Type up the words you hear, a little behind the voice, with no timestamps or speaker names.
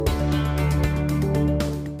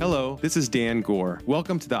This is Dan Gore.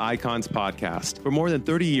 Welcome to the Icons Podcast. For more than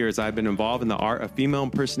 30 years, I've been involved in the art of female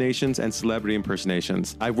impersonations and celebrity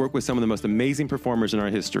impersonations. I've worked with some of the most amazing performers in our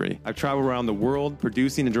history. I've traveled around the world,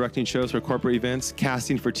 producing and directing shows for corporate events,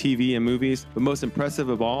 casting for TV and movies, but most impressive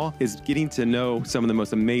of all is getting to know some of the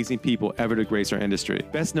most amazing people ever to grace our industry.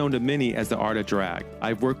 Best known to many as the art of drag.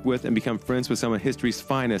 I've worked with and become friends with some of history's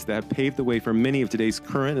finest that have paved the way for many of today's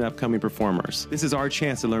current and upcoming performers. This is our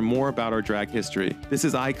chance to learn more about our drag history. This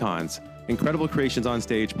is Icons, Incredible Creations on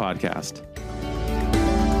Stage podcast.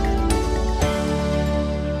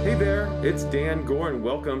 Hey there, it's Dan Gore, and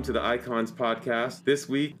welcome to the Icons Podcast. This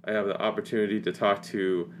week, I have the opportunity to talk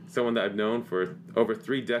to someone that I've known for over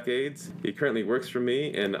 3 decades. He currently works for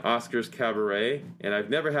me in Oscar's Cabaret, and I've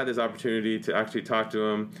never had this opportunity to actually talk to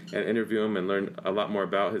him and interview him and learn a lot more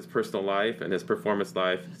about his personal life and his performance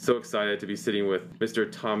life. So excited to be sitting with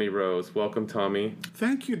Mr. Tommy Rose. Welcome, Tommy.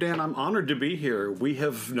 Thank you, Dan. I'm honored to be here. We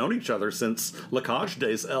have known each other since Lacage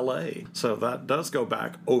Days, LA, so that does go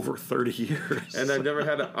back over 30 years. And I've never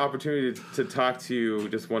had an opportunity to talk to you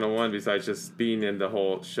just one-on-one besides just being in the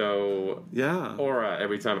whole show aura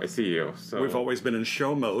every time I see you. So we've always been in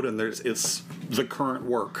show mode, and it's the current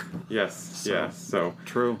work. Yes. So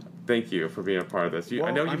true. Thank you for being a part of this.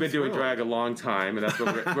 I know you've been doing drag a long time, and that's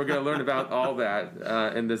what we're going to learn about all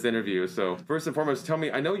that in this interview. So first and foremost, tell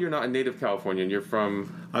me, I know you're not a native Californian. You're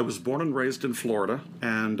from... I was born and raised in Florida,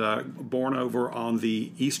 and born over on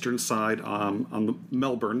the eastern side on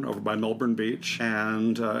Melbourne, over by Melbourne Beach,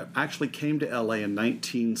 and actually came to LA in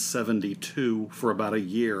 1972 for about a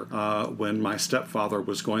year when my stepfather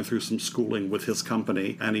was going through some schooling with his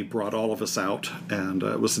company, and he brought all of us out, and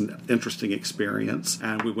it was an interesting experience.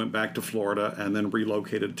 And we went back to Florida and then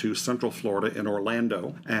relocated to Central Florida in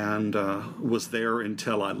Orlando, and was there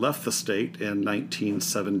until I left the state in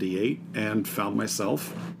 1978 and found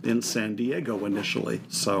myself in San Diego initially.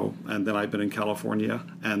 So, and then I've been in California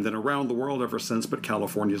and then around the world ever since, but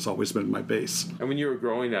California's always been my base. And when you were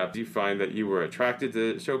growing up, did you find that you were attracted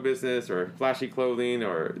to show business or flashy clothing,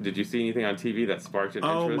 or did you see anything on TV that sparked an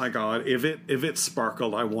interest? Oh my God, if it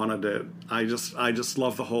sparkled, I wanted it. I just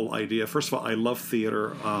love the whole idea. First of all, I love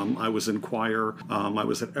theater. I was in choir. I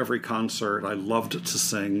was at every concert. I loved to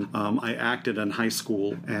sing. I acted in high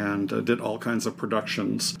school and did all kinds of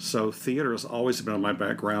productions. So theater has always been in my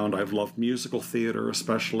background. I've loved musical theater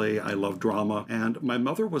especially. I love drama. And my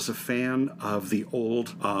mother was a fan of the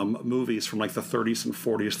old movies from like the 30s and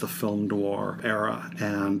 40s, the film noir era.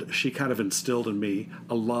 And she kind of instilled in me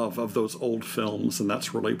a love of those old films. And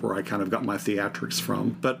that's really where I kind of got my theatrics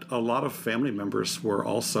from. But a lot of family members were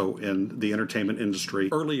also in the entertainment industry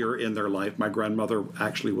earlier in their life. My grandmother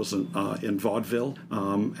actually was in vaudeville,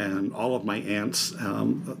 and all of my aunts.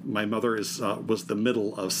 My mother was the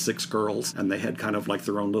middle of 6 girls, and they had kind of like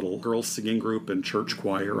their own little girls singing group and church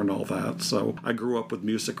choir and all that. So I grew up with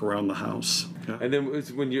music around the house. Yeah. And then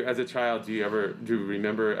when you, as a child, do you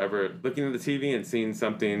remember ever looking at the TV and seeing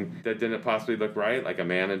something that didn't possibly look right, like a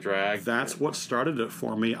man in drag? That's what started it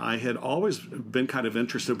for me. I had always been kind of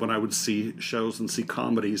interested when I would see shows and see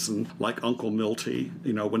comedies, and like Uncle Milty,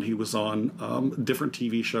 when he was on different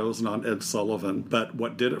TV shows and on Ed Sullivan. But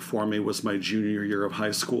what did it for me was my junior year of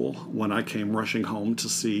high school when I came rushing home to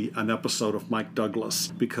see an episode of Mike Douglas,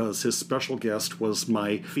 because his special guest was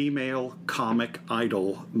my female comic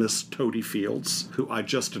idol, Miss Toadie Fields, who I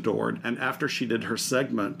just adored. And after she did her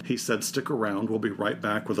segment, he said, "Stick around, we'll be right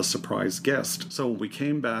back with a surprise guest." So when we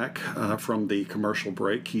came back from the commercial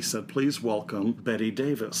break, he said, "Please welcome Bette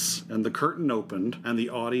Davis." And the curtain opened and the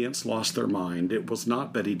audience lost their mind. It was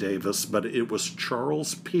not Bette Davis, but it was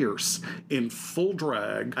Charles Pierce in full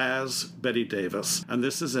drag as Bette Davis. And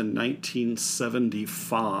this is in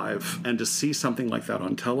 1975. And to see something like that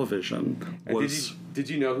on television was... Did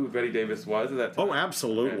you know who Bette Davis was at that time? Oh,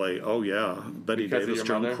 absolutely. Okay. Oh, yeah. Bette Davis,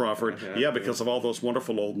 Joan Crawford. Okay. Yeah, because of all those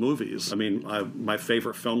wonderful old movies. I mean, my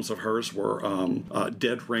favorite films of hers were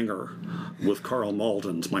Dead Ringer with Carl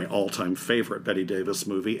Malden's my all-time favorite Bette Davis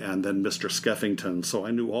movie, and then Mr. Skeffington. So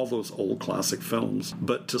I knew all those old classic films.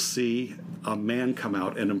 But to see a man come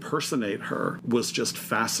out and impersonate her was just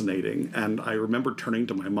fascinating. And I remember turning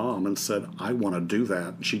to my mom and said, "I want to do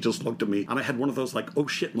that." She just looked at me, and I had one of those like, oh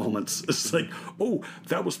shit moments. It's like, oh,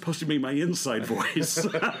 that was supposed to be my inside voice.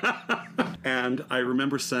 And I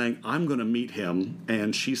remember saying, "I'm going to meet him."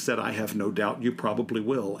 And she said, "I have no doubt you probably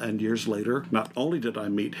will." And years later, not only did I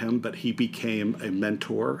meet him, but he became a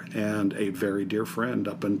mentor and a very dear friend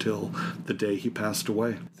up until the day he passed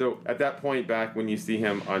away. So at that point, back when you see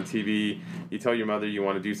him on TV, you tell your mother you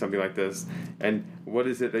want to do something like this. And what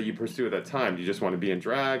is it that you pursue at that time? Do you just want to be in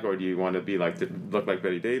drag, or do you want to be look like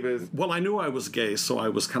Betty Davis? Well, I knew I was gay, so I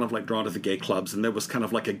was kind of like drawn to the gay clubs, and there was kind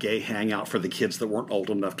of like a gay hangout for the kids that weren't old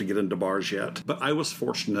enough to get into bars yet. But I was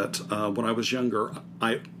fortunate. When I was younger,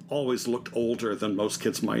 I always looked older than most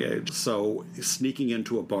kids my age. So sneaking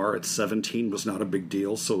into a bar at 17 was not a big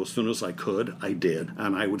deal. So as soon as I could, I did.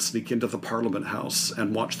 And I would sneak into the Parliament House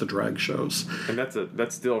and watch the drag shows. And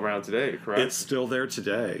that's still around today, correct? It's still there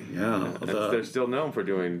today, yeah. They're still known for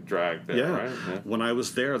doing drag there, right? Yeah. When I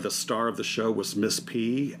was there, the star of the show was Miss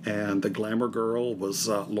P, and the glamour girl was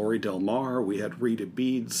Lori Del Mar. We had Rita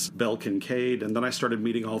Beeds, Belle Kincaid, and then I started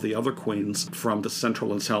meeting all the other queens from the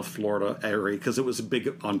Central and South Florida area because it was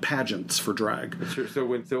big on pageants for drag. Sure.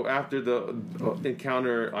 So after the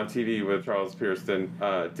encounter on TV with Charles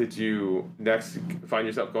Pierston, did you next find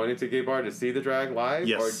yourself going into a gay bar to see the drag live?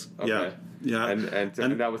 Yes. Or, okay. Yeah. Yeah, and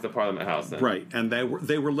that was the Parliament House then. Right, and they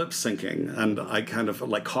were lip syncing, and I kind of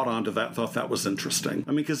like caught on to that, thought that was interesting. I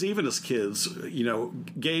mean, because even as kids, you know,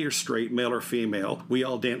 gay or straight, male or female, we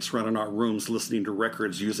all danced around in our rooms listening to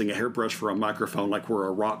records using a hairbrush for a microphone like we're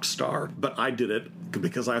a rock star. But I did it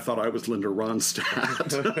because I thought I was Linda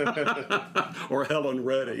Ronstadt or Helen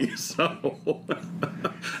Reddy, so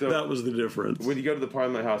that was the difference. When you go to the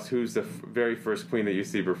Parliament House, who's the very first queen that you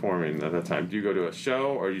see performing at that time? Do you go to a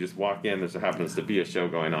show, or you just walk in? There happens to be a show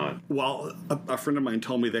going on. Well, a friend of mine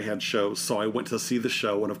told me they had shows, so I went to see the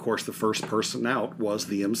show, and of course the first person out was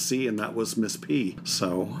the MC, and that was Miss P.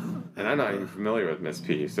 So, and I'm not even familiar with Miss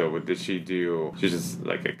P. So what did she do? She's just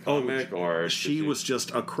like a comic, or she was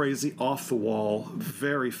just a crazy, off the wall,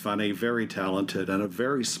 very funny, very talented, and a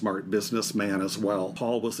very smart businessman as well.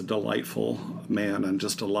 Paul was a delightful man and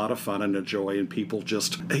just a lot of fun and a joy, and people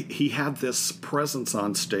he had this presence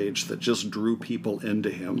on stage that just drew people into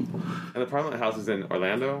him. And the Parliament House is in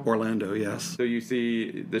Orlando? Orlando, yes. So you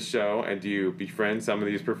see the show, and do you befriend some of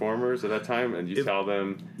these performers at that time, and you tell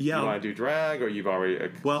them you want to do drag, or you've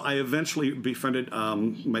already... Well, I eventually befriended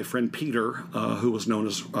my friend Peter, who was known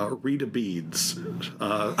as Rita Beeds.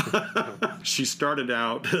 She started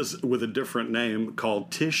out with a different name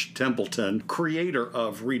called Tish Templeton, creator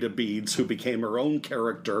of Rita Beeds, who became her own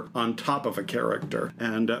character on top of a character.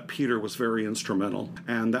 And Peter was very instrumental.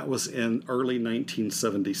 And that was in early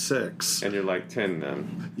 1976. And you're like 10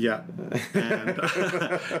 then. Yeah. And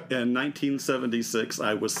in 1976,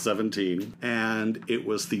 I was 17. And it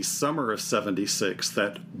was the summer of 76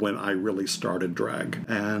 that when I really started drag.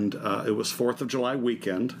 And it was 4th of July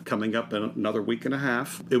weekend, coming up in another week and a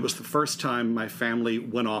half. It was the first time my family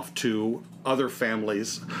went off to other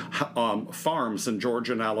families' farms in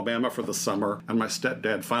Georgia and Alabama for the summer, and my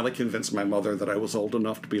stepdad finally convinced my mother that I was old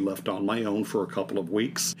enough to be left on my own for a couple of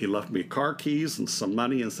weeks. He left me car keys and some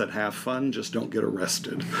money and said, have fun, just don't get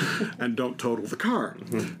arrested and don't total the car.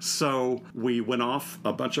 So we went off,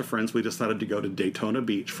 a bunch of friends. We decided to go to Daytona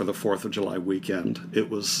Beach for the 4th of July weekend. It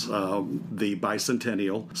was the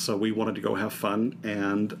bicentennial, so we wanted to go have fun,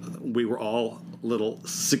 and we were all little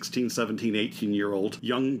 16, 17, 18-year-old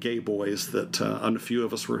young gay boys that a few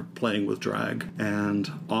of us were playing with drag.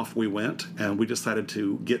 And off we went, and we decided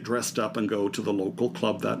to get dressed up and go to the local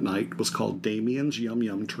club that night. It was called Damien's Yum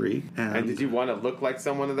Yum Tree. And did you want to look like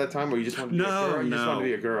someone at that time, or you just wanted to be a girl? You just wanted to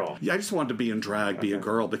be a girl? Yeah, I just wanted to be in drag, be a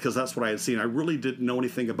girl, because that's what I had seen. I really didn't know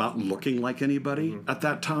anything about looking like anybody at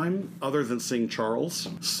that time, other than seeing Charles.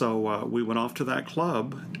 So we went off to that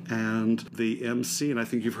club, and the MC, and I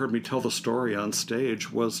think you've heard me tell the story on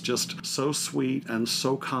stage, was just so sweet and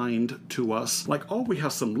so kind to us. Like, oh, we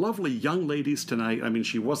have some lovely young ladies tonight. I mean,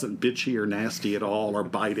 she wasn't bitchy or nasty at all or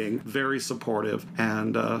biting. Very supportive.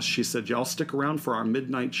 And she said, y'all stick around for our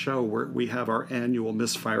midnight show where we have our annual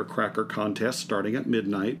Miss Firecracker contest starting at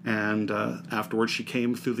midnight. And afterwards, she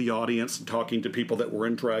came through the audience talking to people that were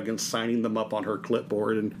in drag and signing them up on her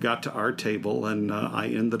clipboard, and got to our table. And I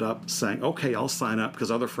ended up saying, okay, I'll sign up, because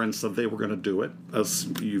other friends said they were going to do it, as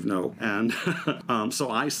you know. And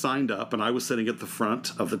so I signed up, and I was sitting at the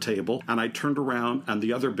front of the table, and I turned around, and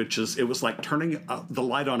the other bitches, it was like turning the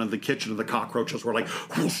light on in the kitchen, and the cockroaches were like,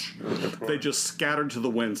 whoosh. They just scattered to the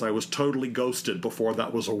winds. I was totally ghosted before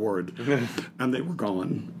that was a word. And they were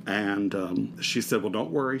gone. And she said, well,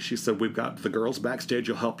 don't worry. She said, we've got the girls backstage.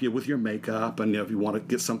 You'll help you with your makeup, and if you want to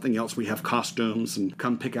get something else, we have costumes, and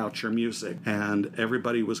come pick out your music. And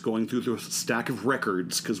everybody was going through the stack of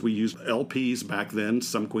records, because we used LPs back then.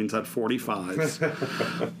 Some queens had 45s.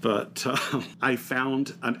 But I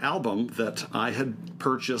found an album that I had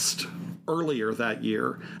purchased earlier that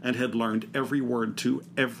year and had learned every word to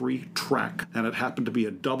every track. And it happened to be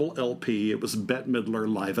a double LP. It was Bette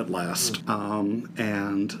Midler, Live at Last.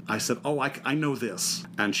 And I said, oh, I know this.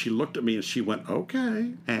 And she looked at me and she went,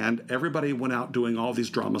 okay. And everybody went out doing all these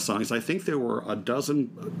drama songs. I think there were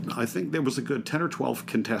I think there was a good 10 or 12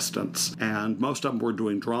 contestants. And most of them were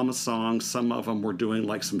doing drama songs. Some of them were doing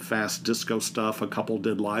like some fast disco stuff. A couple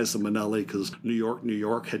did Liza Minnelli because New York, New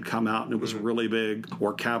York had come out and it was really big,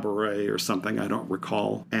 or Cabaret or something, I don't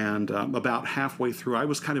recall. And about halfway through, I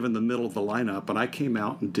was kind of in the middle of the lineup, and I came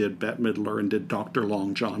out and did Bette Midler and did Dr.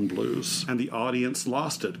 Long John Blues. And the audience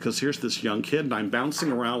lost it because here's this young kid and I'm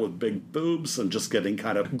bouncing around with big boobs and just getting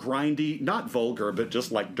kind of grindy, not vulgar, but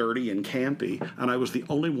just like dirty and campy. And I was the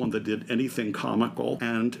only one that did anything comical,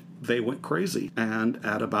 and they went crazy. And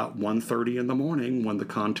at about 1:30 in the morning, when the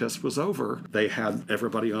contest was over, they had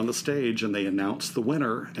everybody on the stage and they announced the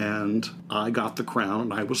winner, and I got the crown,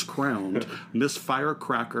 and I was crowned Miss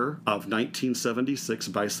Firecracker of 1976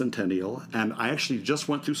 Bicentennial. And I actually just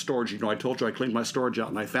went through storage. You know, I told you I cleaned my storage out,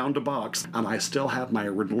 and I found a box, and I still have my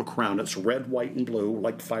original crown. It's red, white, and blue,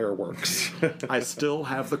 like fireworks. I still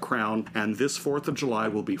have the crown, and this 4th of July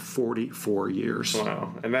will be 44 years.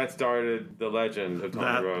 Wow. And that started the legend of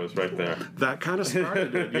Tommy Rose right there. That kind of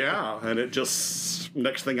started it, yeah. And it just,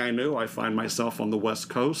 next thing I knew, I find myself on the West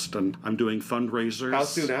Coast, and I'm doing fundraisers. How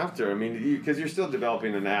soon after? I mean, because you're still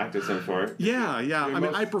developing an act at some point. Yeah. I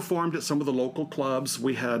mean, I performed at some of the local clubs.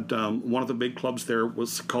 We had one of the big clubs there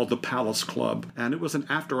was called the Palace Club, and it was an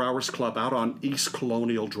after-hours club out on East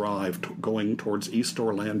Colonial Drive, going towards East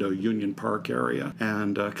Orlando, Union Park area.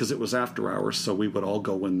 And because it was after hours, so we would all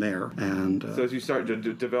go in there. And so as you start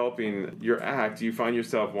developing your act, you find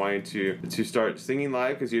yourself wanting to start singing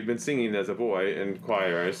live, because you'd been singing as a boy in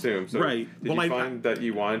choir, I assume. So right. Did you find that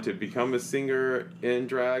you wanted to become a singer in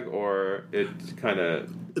drag, or it kind of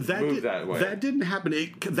moved that way? That didn't happen.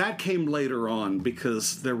 That came later on,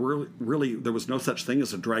 because there was no such thing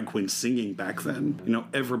as a drag queen singing back then. You know,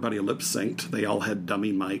 everybody lip synced. They all had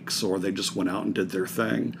dummy mics, or they just went out and did their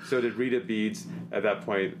thing. So did Rita Beads at that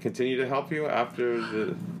point continue to help you after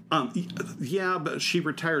the... Yeah, but she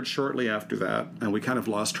retired shortly after that, and we kind of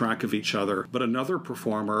lost track of each other. But another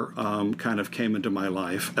performer kind of came into my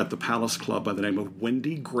life at the Palace Club by the name of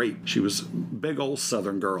Wendy Grape. She was a big old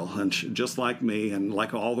Southern girl, and just like me and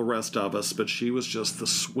like all the rest of us, but she was just the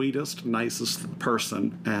sweetest, nicest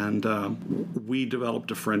person. And we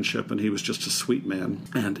developed a friendship, and he was just a sweet man.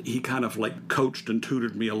 And he kind of like coached and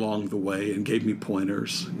tutored me along the way and gave me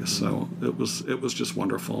pointers. So it was just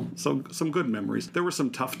wonderful. So some good memories. There were some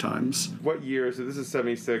tough times. What year? So this is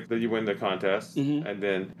 76 that you win the contest, and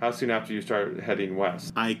then how soon after you start heading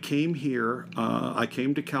west? I came here. I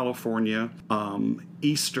came to California.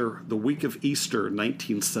 Easter, the week of Easter,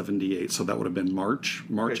 1978. So that would have been March,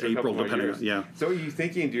 okay, April, depending on, yeah. So are you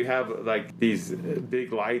thinking, do you have like these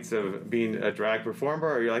big lights of being a drag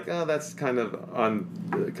performer, or you're like, oh, that's kind of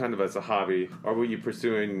as a hobby, or were you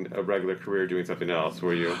pursuing a regular career doing something else?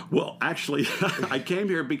 Were you? Well, actually, I came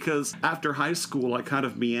here because after high school, I kind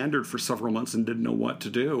of meandered for several months and didn't know what to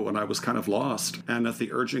do, and I was kind of lost. And at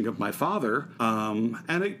the urging of my father,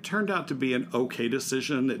 and it turned out to be an okay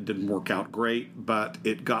decision. It didn't work out great, but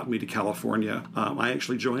it got me to California. I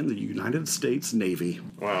actually joined the United States Navy.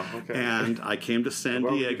 Wow, okay. And I came to San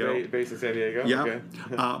Diego. Based in San Diego? Yeah.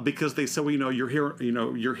 Okay. Because they said, well, you're here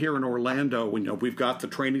in Orlando. We've got the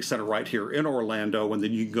training center right here in Orlando, and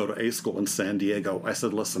then you can go to A school in San Diego. I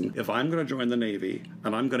said, listen, if I'm going to join the Navy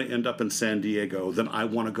and I'm going to end up in San Diego, then I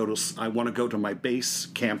want to go to my base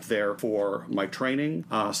camp there for my training.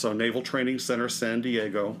 So Naval Training Center, San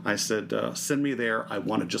Diego. I said, send me there. I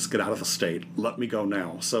want to just get out of the state. Let me go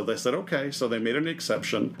now. So they said, okay. So they made an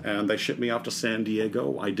exception, and they shipped me off to San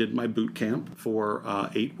Diego. I did my boot camp for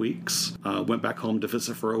 8 weeks, went back home to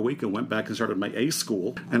visit for a week, and went back and started my A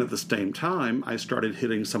school. And at the same time, I started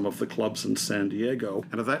hitting some of the clubs in San Diego.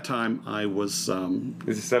 And at that time, I was...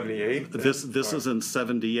 Is it 78? This is in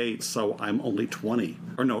 78, so I'm only 20.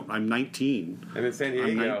 Or no, I'm 19. And in San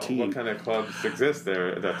Diego, what kind of clubs exist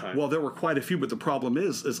there at that time? Well, there were quite a few, but the problem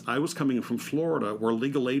is I was coming from Florida, where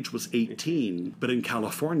legal age was 18, but in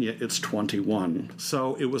California, it's 21.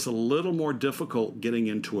 So it was a little more difficult getting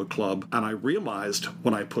into a club, and I realized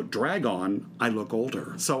when I put drag on, I look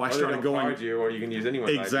older. So I started going... Card you, or you can use anyone.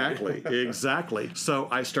 Exactly. So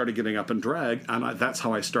I started getting up in drag, and that's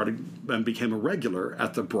how I started and became a regular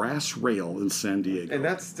at the Brass Rail in San Diego. And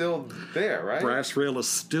that's still there, right? Brass Rail is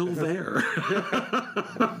still there.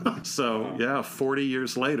 So, yeah, 40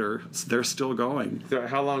 years later, they're still going. So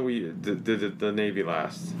how long did the Navy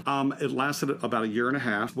last? It lasted about about a year and a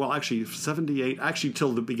half. Well, actually, 78, actually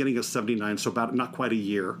till the beginning of 79, so about not quite a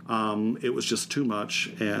year. It was just too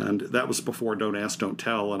much, and that was before Don't Ask, Don't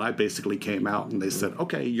Tell, and I basically came out, and they said,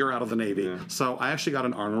 okay, you're out of the Navy. Yeah. So I actually got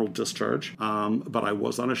an honorable discharge, but I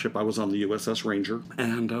was on a ship. I was on the USS Ranger,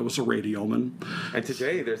 and I was a radioman. And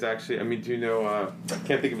today, there's actually, I mean, do you know, I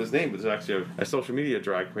can't think of his name, but there's actually a social media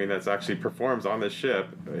drag queen that's actually performs on this ship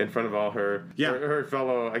in front of all her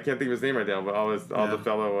fellow, I can't think of his name right now, but all the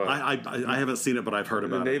fellow... I haven't seen it, but I've heard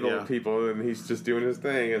about naval people, and he's just doing his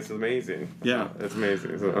thing. It's amazing. Yeah. It's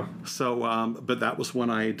amazing. So, but that was when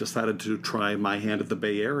I decided to try my hand at the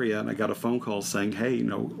Bay Area, and I got a phone call saying, hey,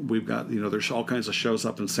 we've got, there's all kinds of shows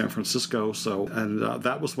up in San Francisco. So, and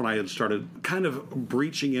that was when I had started kind of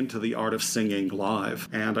breaching into the art of singing live.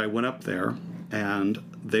 And I went up there, and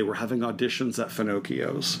they were having auditions at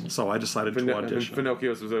Finocchio's, so I decided to audition.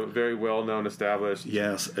 Finocchio's was a very well-known, established...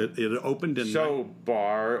 Yes, it opened in... show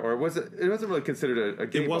bar, or was it... It wasn't really considered a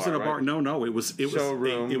gay bar, It wasn't bar, a bar. right? No, it was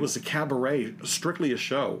showroom. It was a cabaret, strictly a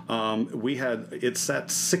show. It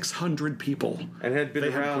sat 600 people. And had been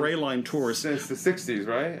around... They had Gray Line tours. Since the 60s,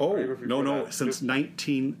 right? Oh, no, since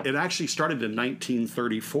 19... It actually started in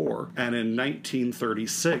 1934, and in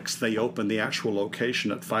 1936, they opened the actual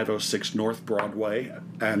location at 506 North Broadway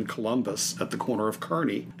and Columbus at the corner of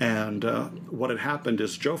Kearny. And what had happened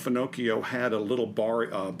is Joe Finocchio had a little bar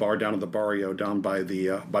down in the barrio down by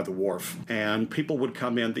the wharf, and people would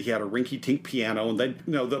come in. He had a rinky-tink piano, and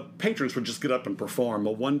the patrons would just get up and perform.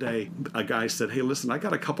 Well, one day a guy said, "Hey, listen, I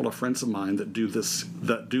got a couple of friends of mine that do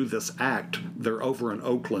this act. They're over in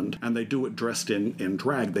Oakland, and they do it dressed in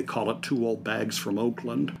drag. They call it Two Old Bags from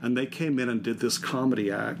Oakland." And they came in and did this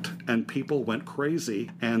comedy act, and people went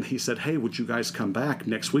crazy. And he said, "Hey, would you guys come back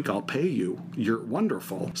next week? I'll pay you. You're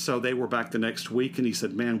wonderful." So they were back the next week, and he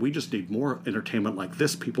said, "Man, we just need more entertainment like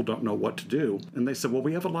this. People don't know what to do." And they said, "Well,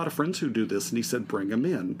 we have a lot of friends who do this." And he said, "Bring them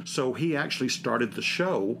in." So he actually started the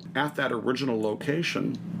show at that original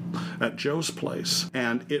location at Joe's place,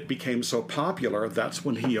 and it became so popular, that's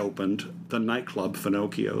when he opened the nightclub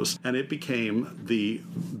Finocchio's, and it became the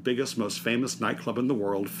biggest, most famous nightclub in the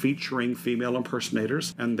world, featuring female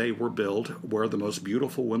impersonators, and they were billed where the most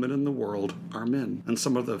beautiful women in the world are men. And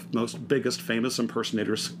some of the most biggest famous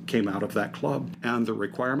impersonators came out of that club, and the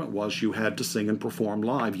requirement was you had to sing and perform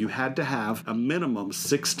live. You had to have a minimum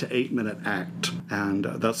 6 to 8 minute act, and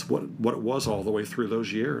that's what it was all the way through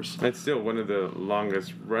those years. It's still one of the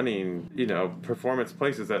longest running, performance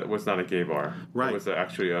places that was not a gay bar. Right. It was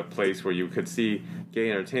actually a place where you could see gay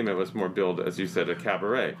entertainment was more billed, as you said, a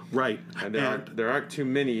cabaret. Right. And there aren't too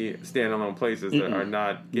many standalone places that are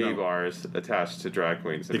not gay bars attached to drag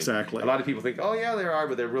queens. Exactly. A lot of people think, oh yeah, there are,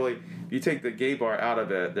 but they're really, if you take the gay bar out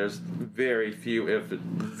of it, there's very few, if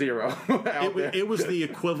zero, out there. It was the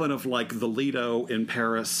equivalent of like the Lido in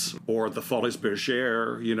Paris, or the Folies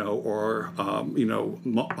Bergère, or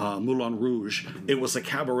Moulin Rouge. It was a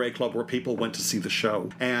cabaret club where people went to see the show,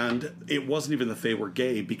 and it wasn't even that they were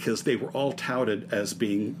gay, because they were all touted as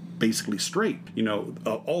being basically straight.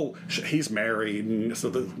 He's married, and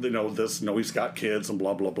so he's got kids, and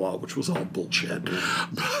blah blah blah, which was all bullshit.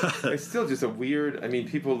 It's still just a weird. I mean,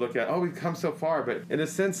 people look at, we've come so far, but in a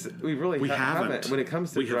sense, we really haven't. When it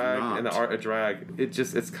comes to drag and the art of drag,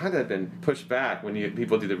 it's kind of been pushed back when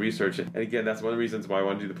people do the research. And again, that's one of the reasons why I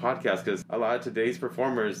want to do the podcast, because a lot of today's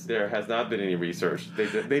performers, there has not been any research.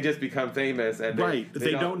 They just become famous, and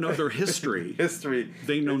they don't know their history.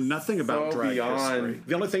 They know nothing about drag history.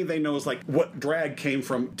 The only thing they know is like what drag came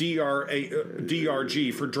from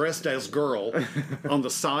DRG for dressed as girl on the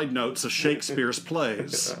side notes of Shakespeare's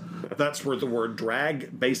plays. That's where the word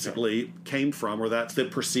drag basically came from, or that's the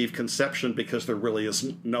perceived conception, because there really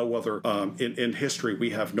is no other, in history, we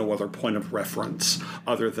have no other point of reference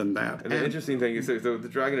other than that. And the interesting thing is that the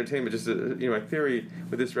drag entertainment, just my theory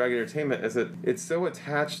with this drag entertainment is that it's so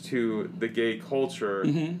attached to the gay culture,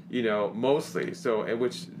 mostly, so,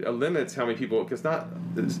 which limits how many people, because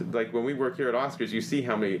like when we work here at Oscars, you see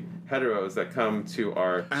how many heteros that come to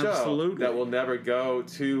our show that will never go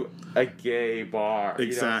to a gay bar.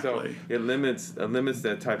 Exactly. So it limits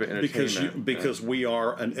that type of entertainment. Because we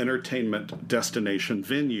are an entertainment destination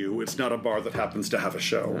venue. It's not a bar that happens to have a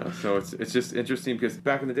show. Yeah, so it's just interesting, because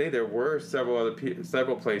back in the day there were several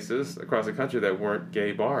places across the country that weren't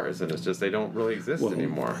gay bars, and it's just they don't really exist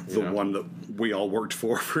anymore. The one that we all worked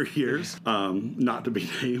for years, not to be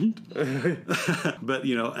named, but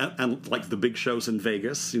and like the big shows in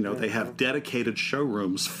Vegas, They have dedicated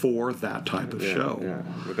showrooms for that type of show. Yeah,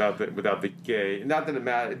 without the gay. Not that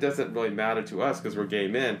it doesn't really matter to us because we're gay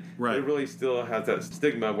men. Right. But it really still has that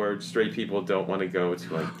stigma where straight people don't want to go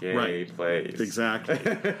to a gay place. Exactly.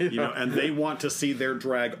 And they want to see their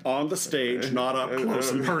drag on the stage, not up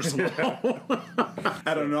close and personal.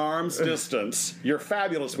 At an arm's distance. You're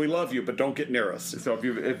fabulous. We love you, but don't get near us. So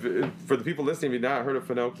if for the people listening, if you've not heard of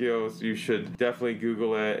Finocchio's, you should definitely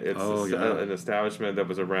Google it. It's an establishment that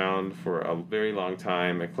was around for a very long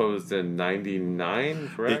time. It closed in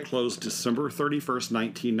 99, correct? It closed December 31st,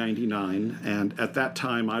 1999, and at that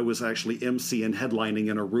time I was actually MC and headlining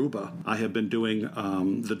in Aruba. I had been doing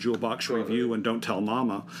the Jewel Box Review and Don't Tell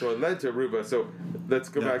Mama. So it led to Aruba. So let's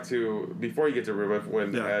go back to, before you get to Aruba,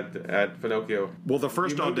 when at Finocchio. Well, the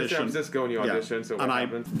first you moved audition. to San Francisco and you auditioned, so what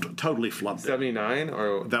happened? I totally flubbed it. 79?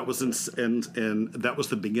 Or that was that was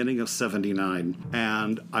the beginning of 79,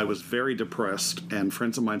 and I was very depressed, and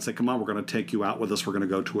friends of mine said, come on, we're going to take you out with us, we're going to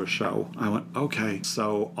go to a show. I went, okay.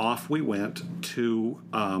 So off we went to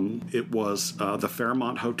it was the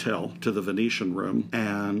Fairmont Hotel, to the Venetian room,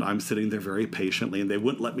 and I'm sitting there very patiently, and they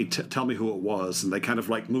wouldn't let me tell me who it was, and they kind of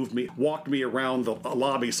like walked me around the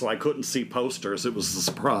lobby so I couldn't see posters. It was a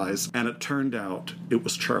surprise, and it turned out it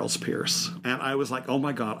was Charles Pierce, and I was like, oh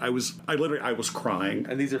my God, I was crying.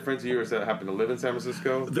 And these are friends of yours that happen to live in San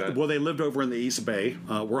Francisco? Well, they lived over in the East Bay,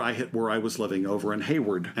 where I was living over in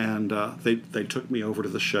Hayward, and they took me over to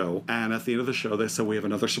the show. And at the end of the show, they said, we have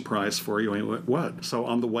another surprise for you. And I went, what? So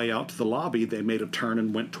on the way out to the lobby, they made a turn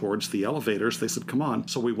and went towards the elevators. They said, come on.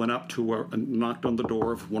 So we went up to and knocked on the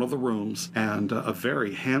door of one of the rooms, and a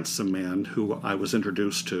very handsome man who I was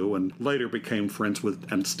introduced to and later became friends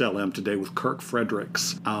with, and still am today, with Kirk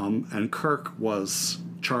Fredericks. And Kirk was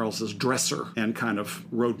Charles's dresser and kind of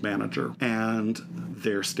road manager. And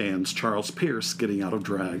there stands Charles Pierce getting out of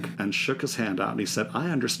drag and shook his hand out, and he said, I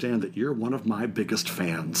understand that you're one of my biggest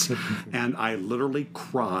fans. And I literally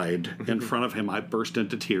cried in front of him. I burst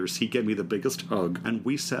into tears. He gave me the biggest hug, and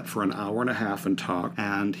we sat for an hour and a half and talked,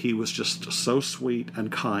 and he was just so sweet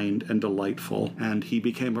and kind and delightful, and he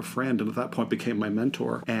became a friend, and at that point became my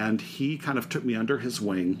mentor, and he kind of took me under his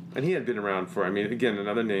wing. And he had been around for, again,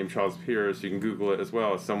 another name, Charles Pierce, you can Google it as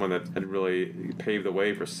well, as someone that had really paved the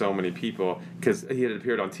way for so many people, because he had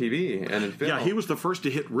appeared on TV and in film. Yeah, he was the first to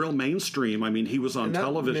hit real mainstream. He was on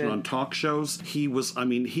television, on talk shows. He was,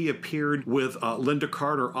 he appeared with Linda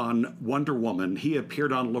Carter on Wonder Woman. He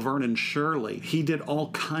appeared on Laverne and Shirley. He did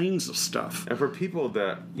all kinds of stuff. And for people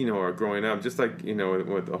that, are growing up, just like,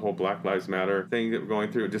 with the whole Black Lives Matter thing that we're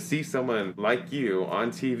going through, to see someone like you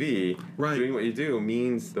on TV doing what you do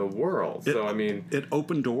means the world. It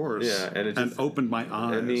opened doors. Yeah, and opened my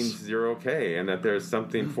eyes. It means you're okay, and that there's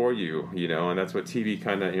something for you, and that's what TV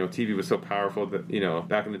kind of, TV was so powerful that,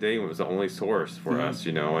 back in the day when it was the only source for us,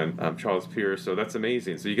 and Charles Pierce, so that's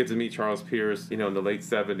amazing. So you get to meet Charles Pierce, in the late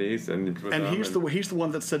 70s, and he's the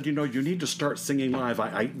one that said, you need to start singing live.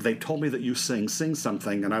 They told me that you sing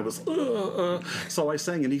something, and I was, so I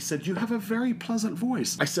sang, and he said, you have a very pleasant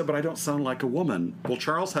voice. I said, but I don't sound like a woman. Well,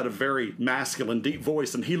 Charles had a very masculine, deep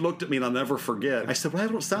voice, and he looked at me, and I'll never forget. I said, well, I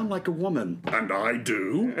don't sound like a woman. And I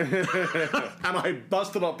do. And I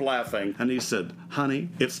busted up laughing. And he said, honey,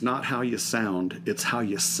 it's not how you sound, it's how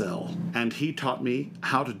you sell. And he taught me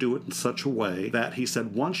how to do it in such a way that he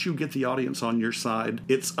said, once you get the audience on your side,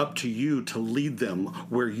 it's up to you to lead them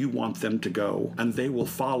where you want them to go. And they will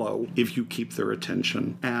follow if you keep their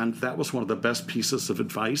attention. And that was one of the best pieces of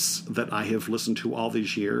advice that I have listened to all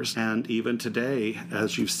these years. And even today,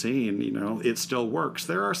 as you've seen, it still works.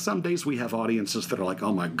 There are some days we have audiences that are like,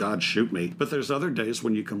 oh my God, shoot me. But there's other days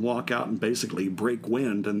when you can walk out and basically break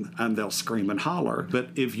wind and they'll scream and holler. But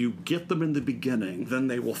if you get them in the beginning, then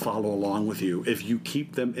they will follow along with you. If you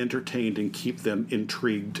keep them entertained and keep them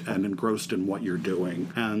intrigued and engrossed in what you're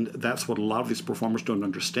doing. And that's what a lot of these performers don't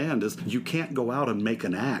understand is you can't go out and make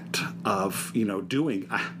an act of, doing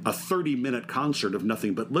a 30-minute concert of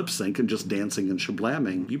nothing but lip sync and just dancing and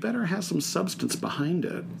shablamming. You better have some substance behind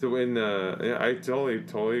it. So I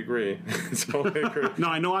totally agree. Totally agree. Now,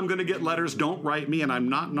 I know I'm going to get letters, don't write me, and I'm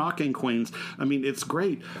not knocking Queens. It's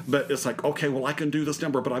great, but it's like, okay, well, I can do this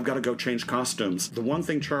number, but I've got to go change costumes. The one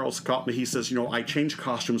thing Charles caught me, he says, I change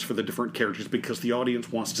costumes for the different characters because the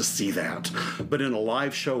audience wants to see that. But in a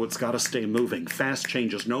live show, it's got to stay moving. Fast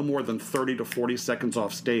changes, no more than 30 to 40 seconds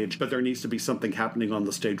off stage, but there needs to be something happening on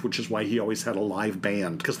the stage, which is why he always had a live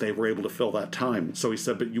band, because they were able to fill that time. So he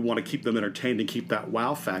said, but you want to keep them entertained and keep that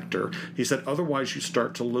wow factor. He said, otherwise you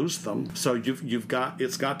start to lose them. So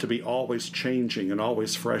it's got to be always changing and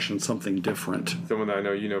always fresh and something different. Someone that I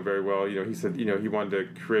know very well, he said, he wanted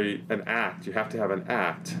to create an act. You have to have an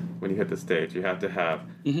act when you hit the stage. You have to have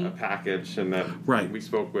a package, and that we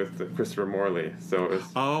spoke with Christopher Morley. So it was,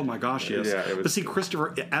 oh my gosh, yes. Yeah, it was, but see,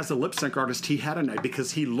 Christopher, as a lip sync artist, he had an act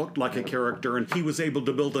because he looked like a character, and he was able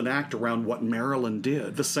to build an act around what Marilyn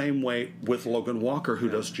did. The same way with Logan Walker, who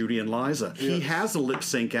does Judy and Liza. He has a lip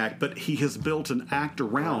sync act, but he has built an act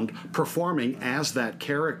around performing as that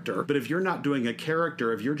character. But if you're not doing a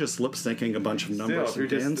character, if you're just lip syncing a bunch of numbers and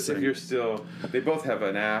dancing, they both have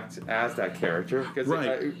an act as that character. Because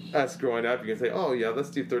us growing up, you can say, oh yeah, let's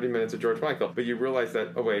do 30 minutes of George Michael. But you realize that,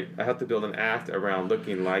 oh wait, I have to build an act around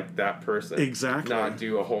looking like that person. Exactly. Not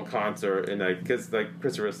do a whole concert and because like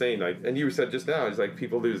Christopher was saying, like, and you said just now, it's like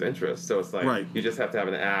people lose interest. So it's like you just have to have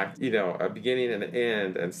an act, a beginning and an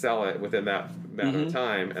end, and sell it within that matter of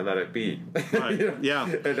time and let it be. Right.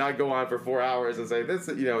 And not go on for 4 hours and say this,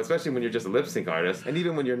 especially when you're just a lip sync artist. And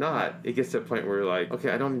even when you're not, it gets to a point where you're like,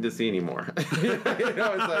 okay, I don't need to see anymore.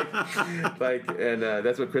 It's like, and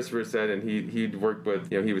that's what Christopher said. And he'd worked with,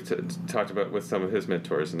 he was talked about with some of his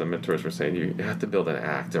mentors, and the mentors were saying you have to build an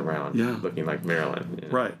act around looking like Marilyn.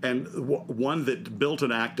 Right. And one that built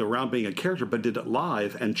an act around being a character but did it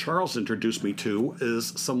live, and Charles introduced me to,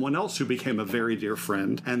 is someone else who became a very dear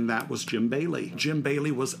friend, and that was Jim Bailey. Jim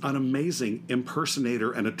Bailey was an amazing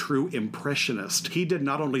impersonator and a true impressionist. He did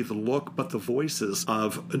not only the look but the voices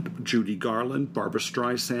of Judy Garland, Barbra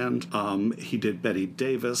Streisand. He did Betty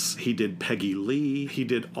Davis. He did Peggy Lee. He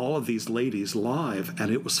did all of these ladies live,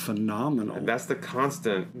 and it was phenomenal. And that's the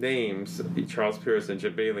constant names, Charles Pierce and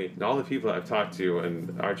Jim Bailey, and all the people I've talked to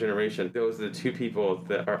in our generation. Those are the two people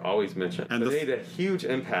that are always mentioned. And they made a huge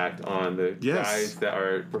impact on the guys that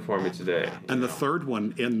are performing today. And the third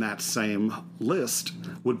one in that same list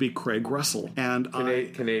would be Craig Russell, and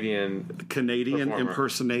Canadian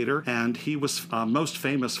impersonator, and he was most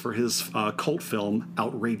famous for his cult film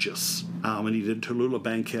Outrageous, and he did Tallulah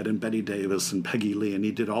Bankhead and Betty Davis and Peggy Lee, and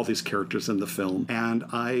he did all these characters in the film. And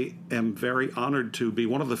I am very honored to be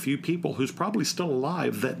one of the few people who's probably still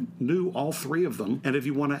alive that knew all three of them. And if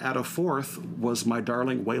you want to add a fourth, was my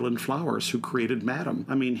darling Wayland Flowers, who created Madam.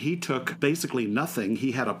 I mean, he took basically nothing.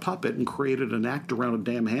 He had a puppet and created an act around a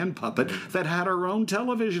damn hand puppet that had her own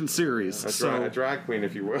television series. A drag queen,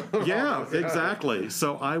 if you will. Yeah, exactly.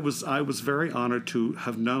 So I was very honored to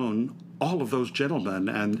have known all of those gentlemen,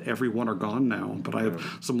 and every one are gone now. But I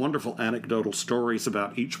have some wonderful anecdotal stories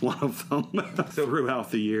about each one of them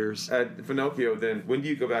throughout the years. At Finocchio, then, when do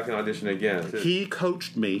you go back and audition again? He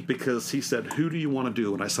coached me because he said, who do you want to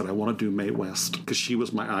do? And I said, I want to do Mae West, because she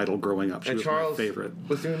was my idol growing up. She was Charles my favorite.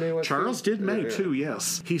 Was doing Mae West Charles too? did Mae too,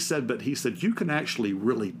 yes. He said, you can actually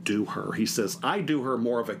really do her. He says, I do her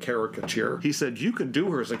more of a caricature. He said, you can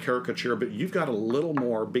do her as a caricature, but you've got a little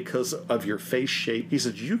more because of your face shape. He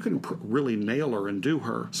said, you can really nail her and do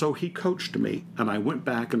her. So he coached me, and I went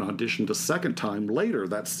back and auditioned a second time later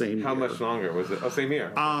that same year. How much longer was it? Oh, same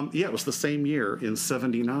year? Yeah, it was the same year in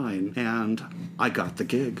 79, and I got the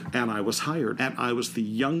gig, and I was hired. And I was the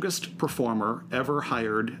youngest performer ever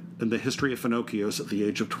hired in the history of Finocchio's at the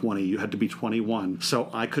age of 20. You had to be 21. So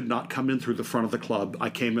I could not come in through the front of the club. I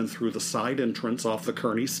came in through the side entrance off the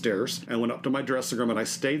Kearney stairs and went up to my dressing room, and I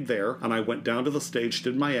stayed there, and I went down to the stage,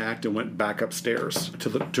 did my act, and went back upstairs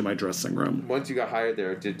to my dressing room. Once you got hired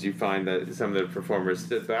there, did you find that some of the performers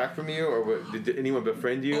stood back from you, or did anyone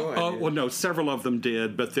befriend you? Well, no, several of them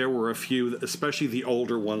did, but there were a few, especially the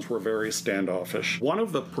older ones, were very standoffish. One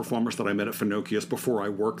of the performers that I met at Finocchio's before I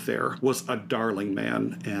worked there was a darling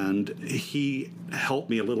man, and he helped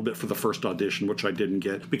me a little bit for the first audition, which I didn't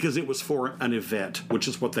get, because it was for an Yvette, which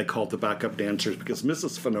is what they called the backup dancers, because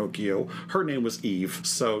Mrs. Finocchio, her name was Eve,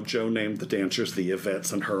 so Joe named the dancers the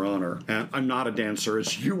Yvettes in her honor. And I'm not a dancer,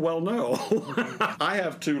 as you well know. I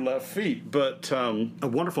have 2 left feet, but a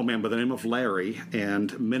wonderful man by the name of Larry,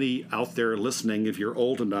 and many out there listening, if you're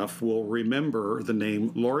old enough, will remember the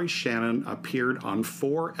name Laurie Shannon. Appeared on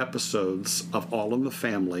 4 episodes of All in the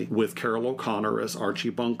Family with Carol O'Connor as Archie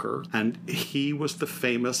Bunker, and he was the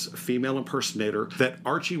famous female impersonator that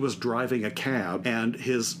Archie was driving a cab, and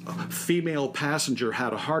his female passenger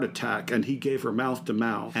had a heart attack, and he gave her mouth to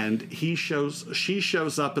mouth, and she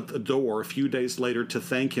shows up at the door a few days later to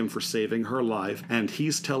thank him for saving her life, and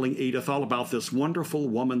he's telling Edith all about this wonderful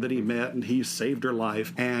woman that he met, and he saved her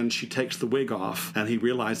life, and she takes the wig off, and he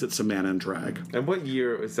realizes it's a man in drag. And what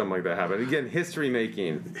year was something like that happen? Again, history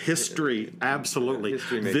making. History, absolutely.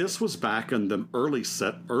 This was back in the early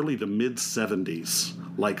to mid 70s.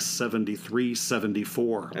 like 73,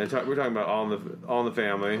 74. And we're talking about All in the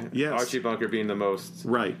Family. Yes. Archie Bunker being the most.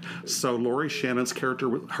 Right. So Laurie Shannon's character,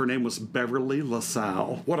 her name was Beverly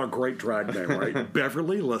LaSalle. What a great drag name, right?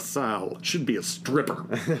 Beverly LaSalle. Should be a stripper.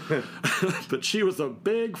 But she was a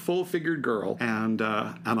big, full-figured girl. And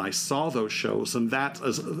I saw those shows. And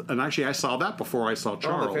actually I saw that before I saw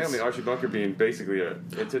Charles. All in the Family, Archie Bunker being basically,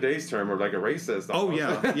 in today's term, or like a racist. Oh,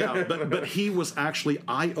 yeah. But he was actually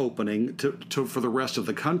eye-opening for the rest of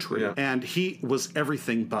the country. Yeah. And he was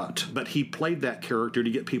everything but he played that character to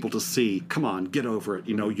get people to see, come on, get over it.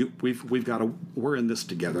 You know, we're in this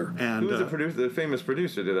together. And who was the producer? The famous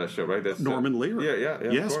producer did that show, right? That's Norman Lear. Yeah.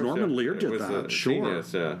 Yes, course, Norman Lear did was that. Sure.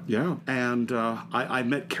 Genius, yeah. Yeah. And I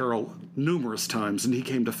met Carol numerous times, and he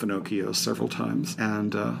came to Finocchio several times.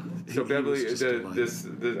 And so Beverly,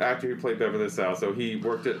 the actor who played Beverly LaSalle, so he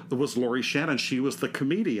worked at. It was Laurie Shannon. She was the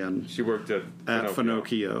comedian. She worked at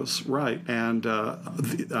Finocchio's, right? And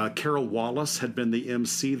Carol Wallace had been the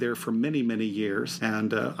MC there for many, many years.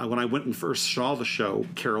 And when I went and first saw the show,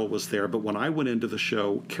 Carol was there. But when I went into the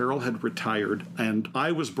show, Carol had retired, and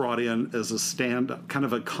I was brought in as a kind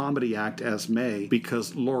of a comedy act as May,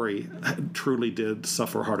 because Laurie truly did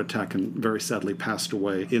suffer a heart attack and very sadly passed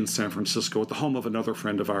away in San Francisco at the home of another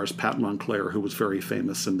friend of ours, Pat Monclair, who was very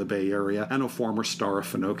famous in the Bay Area and a former star of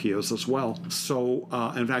Finocchio's as well. So,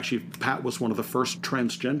 and actually, Pat was one of the first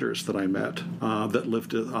transgenders that I met that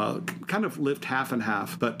lived half and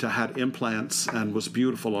half, but had implants and was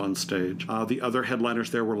beautiful on stage. The other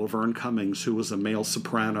headliners there were Laverne Cummings, who was a male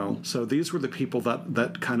soprano. So these were the people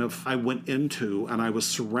that kind of I went into, and I was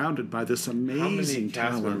surrounded by this amazing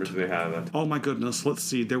talent. How many cast members do they have? Oh my goodness, let's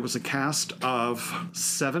see. There was a cast of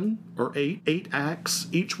 7 or 8 acts,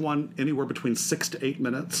 each one anywhere between 6 to 8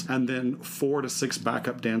 minutes, and then 4 to 6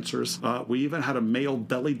 backup dancers. We even had a male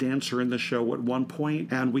belly dancer in the show at one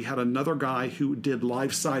point, and we had another guy who did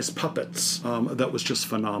life-size puppets that was just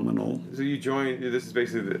phenomenal. So you joined, this is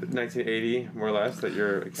basically 1980, more or less, that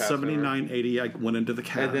you're a cast 79, 80, I went into the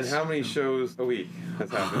cast. And then how many shows a week has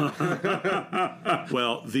happened?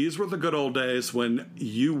 Well, these were the good old days when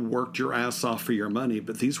you worked your ass off for your money,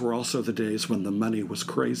 but these were also the days when the money was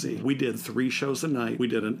crazy. We did 3 shows a night. We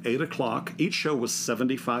did an 8 o'clock. Each show was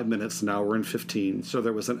 75 minutes, an hour and 15. So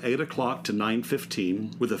there was an 8 o'clock to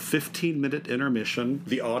 9:15 with a 15-minute intermission.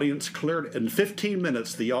 The audience cleared. In 15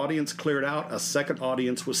 minutes, the audience cleared out. A second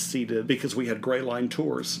audience was seated because we had Gray Line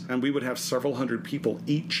tours. And we would have several hundred people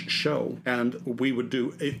each show. And we would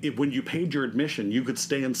do, when you paid your admission, you could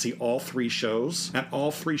stay and see all 3 shows. And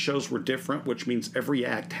all 3 shows were different, which means every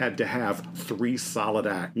act had to have 3 solid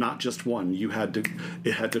acts, not just one.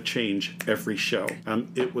 It had to change every show.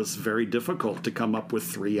 And it was very difficult to come up with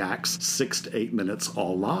 3 acts, 6 to 8 minutes,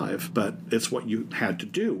 all live, but it's what you had to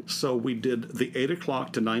do. So we did the 8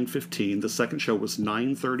 o'clock to 9:15. The second show was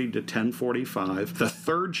 9:30 to 10:45. The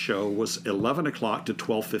third show was 11 o'clock to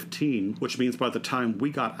 12:15, which means by the time we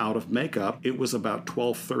got out of makeup, it was about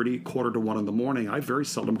 12:30, quarter to 1 in the morning. I very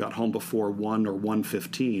seldom got home before 1 or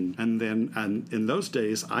 1:15. And in those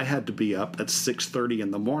days, I had to be up at 6:30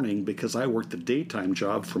 in the morning because I worked the daytime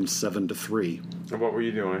job from 7 to 3. And what were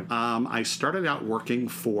you doing? I started out working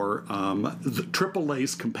for the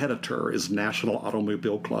AAA's competitor is National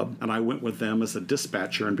Automobile Club, and I went with them as a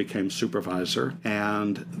dispatcher and became supervisor.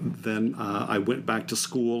 And then I went back to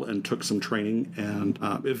school and took some training, and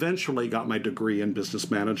eventually got my degree in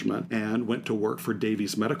business management and went to work for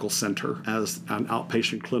Davies Medical Center as an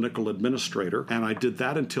outpatient clinical administrator. And I did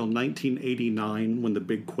that until 1989 when the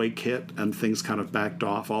big quake hit and things kind of backed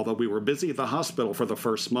off. Although we were busy at the hospital for the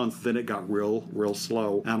first month, then it got real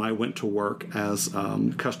slow. And I went to work as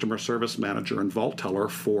customer service manager and vault teller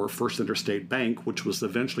for First Interstate Bank, which was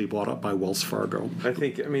eventually bought up by Wells Fargo.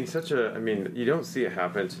 You don't see it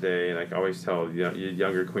happen today. Like I always tell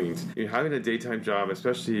younger queens, having a daytime job,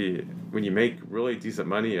 especially when you make really decent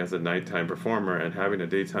money as a nighttime performer, and having a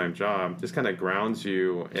daytime job just kind of grounds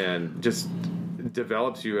you and just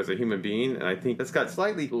develops you as a human being. And I think that's got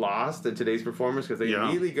slightly lost in today's performers because they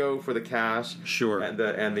immediately go for the cash. Sure.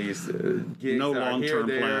 And these gigs no are long-term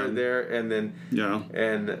here, plan. there, and then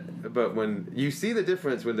but when you see the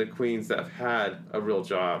difference when the queens that have had a real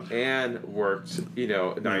job and worked,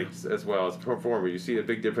 nights as well as performer, you see a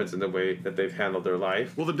big difference in the way that they've handled their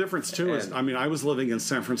life. Well, the difference too is, I was living in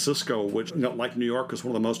San Francisco, which, like New York, is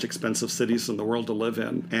one of the most expensive cities in the world to live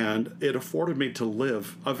in, and it afforded me to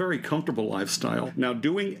live a very comfortable lifestyle. Now,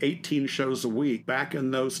 doing 18 shows a week back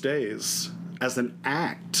in those days as an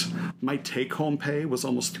act my take-home pay was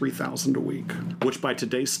almost $3,000 a week, which by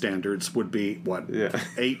today's standards would be what,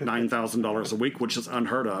 $8,000-9,000 a week, which is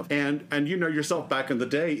unheard of. And you know yourself, back in the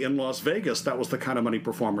day in Las Vegas, that was the kind of money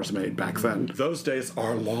performers made back then. Those days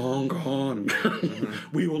are long gone.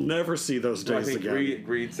 We will never see those days again.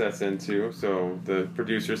 Greed sets in too. So the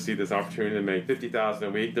producers see this opportunity to make $50,000 a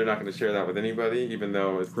week. They're not going to share that with anybody, even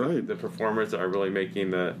though it's the performers are really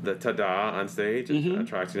making the ta-da on stage and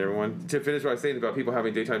attracting everyone. To finish what I was saying about people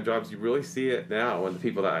having daytime jobs, you really see it now in the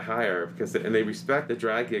people that I hire, and they respect the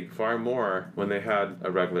drag gig far more when they had a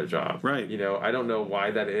regular job. Right. You know, I don't know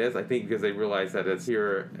why that is. I think because they realize that it's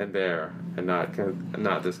here and there, and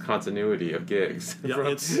not this continuity of gigs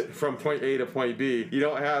from point A to point B. You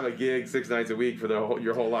don't have a gig 6 nights a week for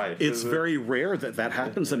your whole life. It's very rare that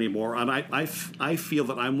happens anymore, and I feel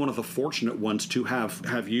that I'm one of the fortunate ones to have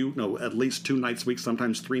at least 2 nights a week,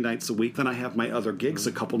 sometimes 3 nights a week. Then I have my other gigs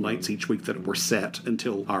a couple nights each week that were set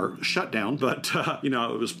until our shutdown. But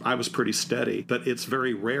I was pretty steady. But it's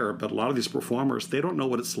very rare. But a lot of these performers, they don't know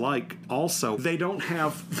what it's like. Also, they don't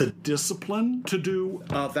have the discipline to do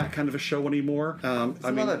that kind of a show anymore.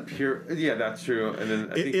 That's true. And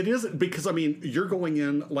then it isn't, because you're going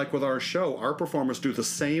in, like with our show, our performers do the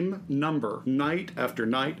same number night after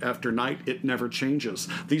night after night. It never changes.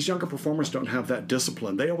 These younger performers don't have that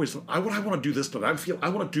discipline. They always, I want to do this tonight. I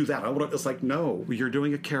want to do that. It's like, no, you're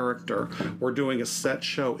doing a character. We're doing a set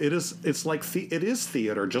show. It is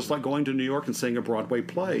theater, just like going to New York and seeing a Broadway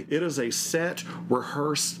play. It is a set,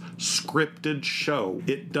 rehearsed, scripted show.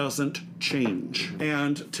 It doesn't change.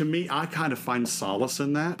 And to me, I kind of find solace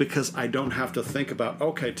in that, because I don't have to think about,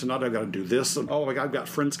 okay, tonight I've got to do this, and oh my God, I've got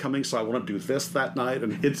friends coming, so I want to do this that night,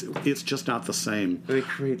 and it's just not the same. It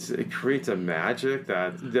creates a magic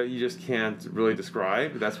that you just can't really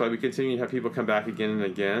describe. That's why we continue to have people come back again and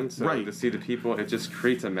again. So to see the people, it just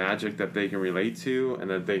creates a magic that they can relate to and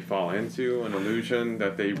that they fall into, an illusion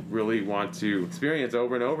that they really want to experience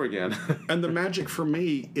over and over again. And the magic for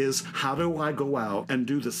me is, how do I go out and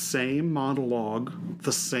do the same monologue,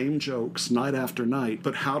 the same jokes night after night,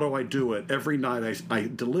 but how do I do it? Every night I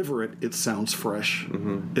deliver it, it sounds fresh.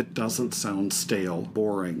 It doesn't sound stale,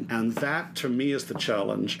 boring. And that, to me, is the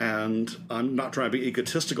challenge. And I'm not trying to be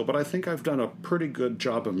egotistical, but I think I've done a pretty good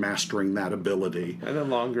job of mastering that ability. And the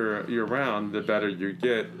longer you're around, the better you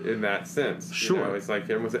get in that sense. Sure. You know, it's like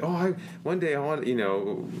everyone's like, one day I want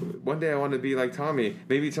to be like Tommy.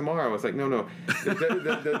 Maybe tomorrow. It's like, no.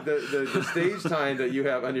 The stage time that you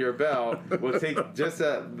have under your belt will take just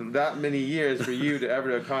that many years for you to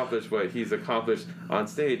ever accomplish what he's accomplished on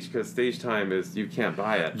stage, because stage time is, you can't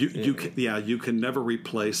buy it. You can never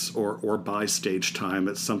replace or buy stage time.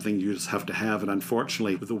 It's something you just have to have. And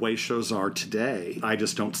unfortunately, with the way shows are today, I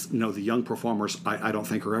just don't know, the young performers, I don't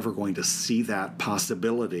think are ever going to see that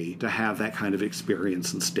possibility to have that kind of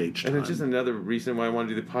experience in stage time. And it's just another reason why I want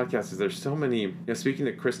to do the podcast, is there's so many, speaking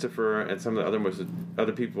to Christopher and some of the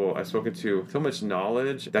other people I've spoken to, so much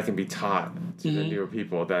knowledge that can be taught to the newer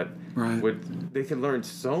people that they can learn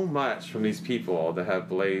so much from these people that have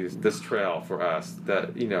blazed this trail for us,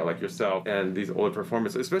 that, like yourself and these older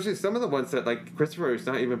performers, especially some of the ones that, like Christopher, who's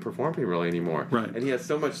not even performing really anymore. Right. And he has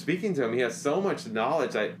so much speaking to him. He has so much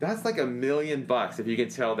knowledge. That's like $1 million if you can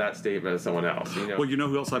tell that statement to someone else. Well, you know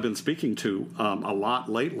who else I've been speaking to a lot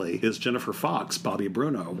lately is Jennifer Fox, Bobby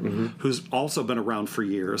Bruno, who's also been around for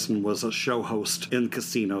years and was a show host in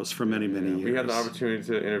casinos for many, many years. We had the opportunity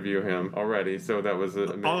to interview him already, so that was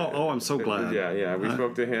I'm so glad. Yeah. We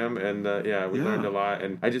spoke to him, and we learned a lot.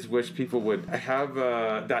 And I just wish people would have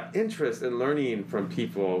that interest in learning from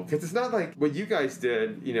people, because it's not like what you guys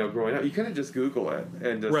did, growing up. You couldn't just Google it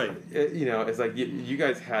and just, it's like you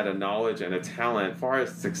guys had a knowledge and a talent far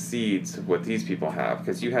as exceeds what these people have,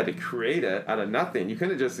 because you had to create it out of nothing. You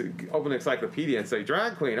couldn't just open an encyclopedia and say,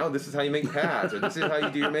 drag queen, oh, this is how you make pads, or this is how you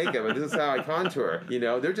do your makeup, or this is how I contour.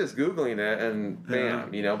 They're just Googling it and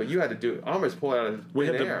bam, but you had to do it, almost pull it out of thin We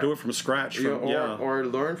had air. to do it from scratch. Or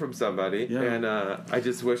learn from somebody. Yeah. And I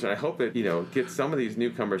just wish, and I hope that, get some of these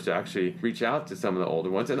newcomers to actually reach out to some of the older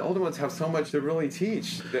ones. And the older ones have so much to really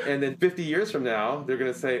teach. And then 50 years from now, they're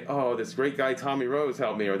going to say, oh, this great guy Tommy Rose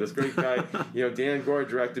helped me, or this great guy, Dan Gore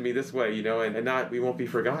directed me this way, and not, we won't be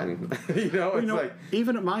forgotten. Like,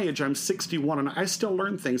 even at my age, I'm 61, and I still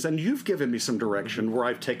learn things. And you've given me some direction where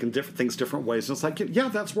I've taken different ways. And it's like, yeah,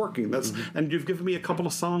 that's working. And you've given me a couple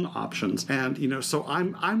of song options. And, so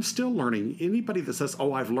I'm still learning. Anybody that says,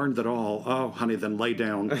 oh, I've learned it all, oh, honey, then lay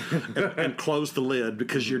down and close the lid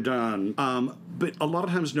because you're done. but a lot of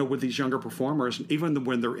times, with these younger performers, even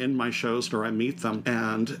when they're in my shows or I meet them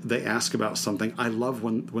and they ask about something, I love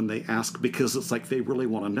when they ask, because it's like they really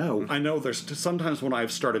want to know. I know there's sometimes when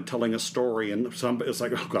I've started telling a story and it's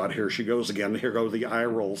like, oh God, here she goes again. Here go the eye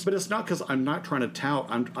rolls. But it's not because I'm not trying to tout.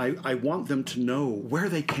 I want them to know where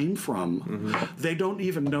they came from. Mm-hmm. They don't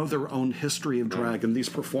even know their own history of drag, and these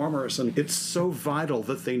performers, and it's so vital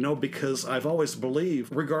that they know, because I've always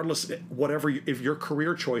believed, regardless if your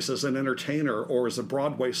career choice as an entertainer or as a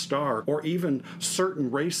Broadway star, or even certain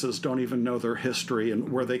races don't even know their history and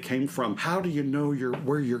where they came from. How do you know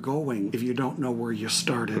where you're going if you don't know where you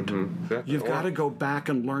started? Mm-hmm. You've got to go back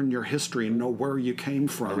and learn your history and know where you came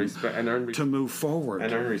from to move forward.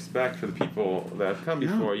 And earn respect for the people that have come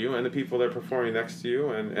before you and the people that are performing next to you,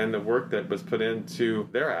 and the work that was put into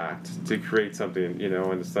their act to create something,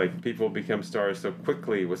 and it's like people become stars so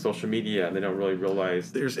quickly with social media, and they don't really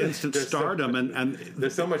realize there's instant stardom, and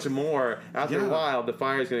there's so much more. After a while, the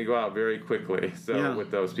fire is going to go out very quickly. So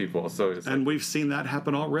with those people, and we've seen that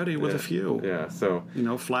happen already with a few. Yeah. So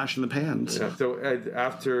flash in the pans. Yeah. So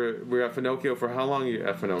after we were at Finocchio, for how long were you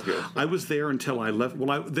at Finocchio? I was there until I left.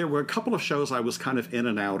 Well, there were a couple of shows I was kind of in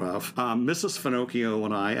and out of. Mrs. Finocchio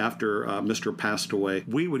and I, after Mr. passed away,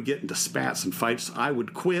 we would get into spats and fights. I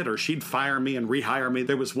would quit, or she'd fire me and rehire me.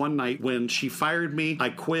 There was one night when she fired me, I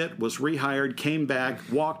quit, was rehired, came back,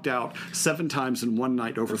 walked out 7 times in one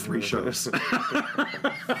night over 3 shows.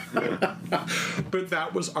 But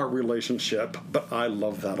that was our relationship. But I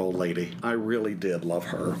love that old lady. I really did love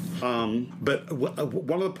her. But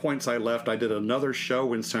one of the points I left, I did another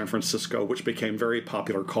show in San Francisco, which became very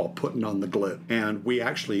popular, called Putting on the Glit. And we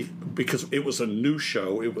actually, because it was a new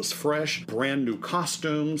show, it was fresh, brand new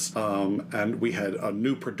costumes, and we had a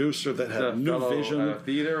new producer that had a new vision.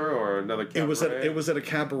 Theater or another cabaret? It was at a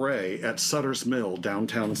cabaret at Sutter's Mill,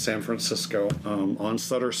 downtown San Francisco, on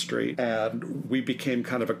Sutter Street, and we became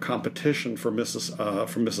kind of a competition for Mrs.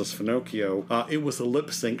 Finocchio. It was a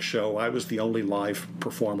lip sync show. I was the only live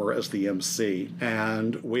performer as the MC,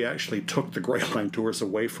 and we actually took the Gray Line tours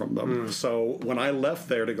away from them. So when I left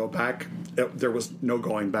there to go back, there was no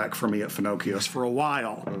going back for me at Finocchio's for a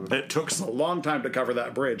while. It took a long time to cover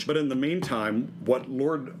that bridge, but in the meantime, what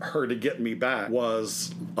lured her to get me back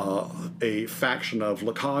was a faction of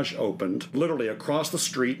Lacage opened literally across the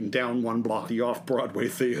street and down one block, the Off-Broadway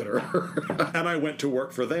Theater. And I went to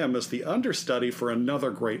work for them as the understudy for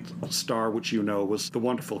another great star, which was the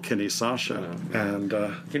wonderful Kenny Sasha. And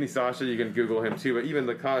Kenny Sasha, you can Google him too, but even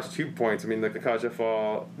Lacage 2 points, the Lacage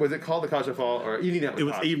Fall, was it called Lacage Fall or Evening at Lacage? It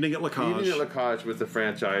was Evening at Lacage. Evening at Lacage was the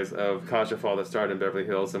franchise of Lacage Fall that started in Beverly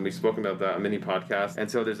Hills, and we've spoken about that on many podcasts. And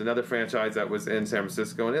so there's another franchise that was in San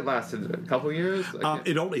Francisco, and it lasted a couple years?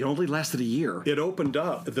 It only lasted a year. It opened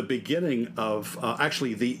up at the beginning of,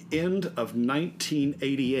 actually the end of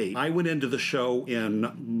 1988. I went into the show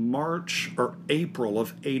in March or April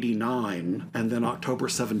of 89, and then October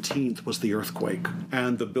 17th was the earthquake,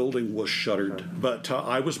 and the building was shuttered. But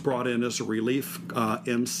I was brought in as a relief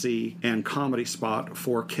MC and comedy spot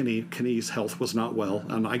for Kenny. Kenny's health was not well,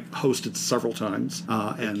 and I hosted several times.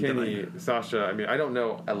 And Sasha, I don't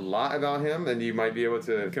know a lot about him, and you might be able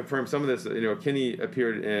to confirm some of this. Kenny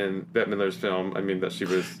appeared in Bette Midler's film.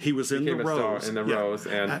 He was in The Rose. In The Rose,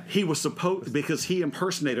 and he was supposed, because he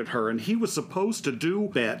impersonated her, and he was supposed to do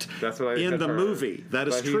Bette in the movie. That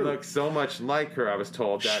is true. He looked so much like her, I was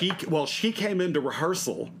told. She came into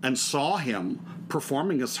rehearsal and saw him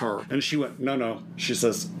performing as her, and she went, no. She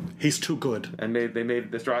says, he's too good. And the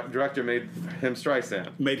director made him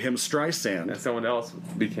Streisand. And someone else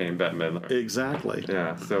became Bette Midler. Exactly.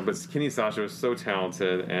 Yeah. So, but Kenny Sasha was so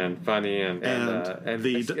talented and funny, and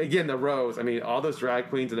again, The Rose. All those drag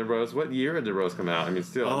queens in The Rose. What year did The Rose come out?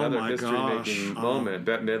 Another history-making moment.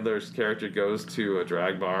 Bette Midler's character goes to a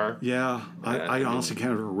drag bar. Yeah, I honestly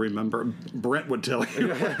can't remember. Brent would tell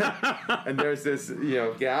you. And there's this,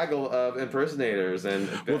 gaggle of impersonators.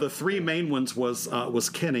 Well, the 3 main ones was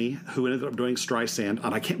Kenny, who ended up doing Streisand,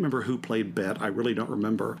 and I can't remember who played Bette. I really don't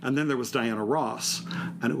remember. And then there was Diana Ross,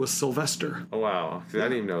 and it was Sylvester. Oh wow! See, I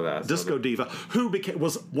didn't even know that. Disco diva, who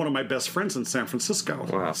was one of my best friends in San Francisco.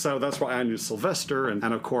 Wow! So that's why I knew Sylvester, and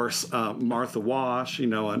of course Martha Wash,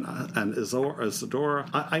 and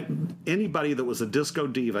Isadora. Anybody that was a disco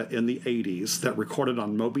diva in the '80s that recorded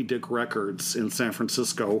on Moby Dick Records in San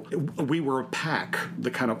Francisco, we were a pack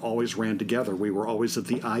that kind of always ran together. We were always at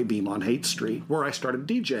the I-Beam on Haight Street, where I started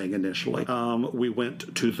DJing. staying initially. We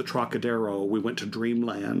went to the Trocadero. We went to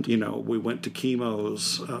Dreamland. We went to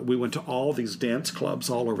Chemo's. We went to all these dance clubs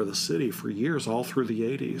all over the city for years, all through the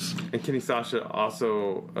 80s. And Kenny Sasha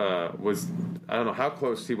also was, I don't know how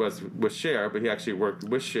close he was with Cher, but he actually worked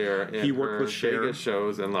with Cher in Vegas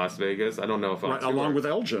shows in Las Vegas. I don't know if along with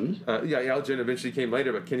Elgin. Elgin eventually came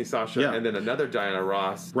later, but Kenny Sasha and then another Diana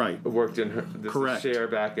Ross worked in Cher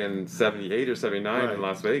back in 78 or 79 in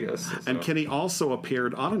Las Vegas. So. And Kenny also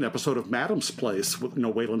appeared on an episode of Madam's Place with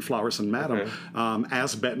Wayland Flowers and Madam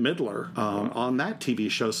as Bette Midler on that TV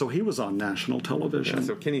show. So he was on national television. Yeah,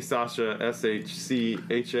 so Kenny Sasha,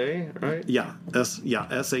 S-H-C-H-A, right? Yeah,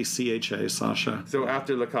 S-A-C-H-A, Sasha. So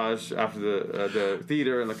after La Cage, after the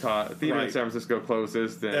theater in in San Francisco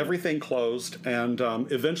closes, then everything closed, and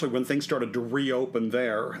eventually when things started to reopen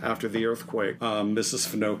there after the earthquake, Mrs.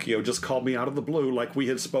 Finocchio just called me out of the blue like we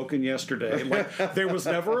had spoken yesterday. Like, there was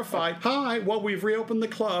never a fight. Hi, well, we've reopened the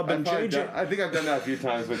club, and JJ... I think I've done that a few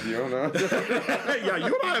times with you, no? Yeah,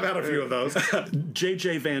 you and I have had a few of those.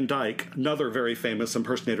 J.J. Van Dyke, another very famous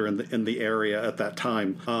impersonator in the area at that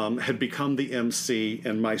time, had become the MC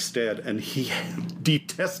in my stead, and he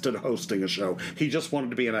detested hosting a show. He just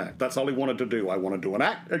wanted to be an act. That's all he wanted to do. I want to do an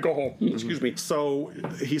act and go home. Excuse me. So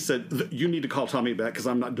he said, you need to call Tommy back because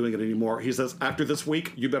I'm not doing it anymore. He says, after this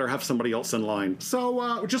week, you better have somebody else in line.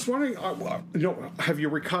 So just wondering, have you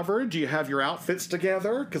recovered? Do you have your outfits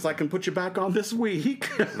together? Because I can put you back on this week.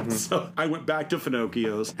 So I went back to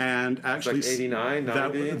Finocchio's, and actually, like 89,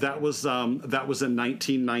 90? That was in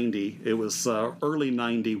 1990. It was early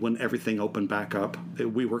 90 when everything opened back up.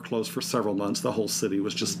 We were closed for several months. The whole city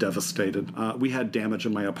was just devastated. We had damage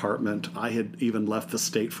in my apartment. I had even left the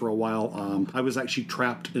state for a while. I was actually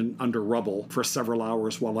trapped under rubble for several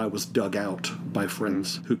hours while I was dug out by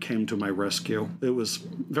friends who came to my rescue. It was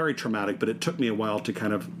very traumatic, but it took me a while to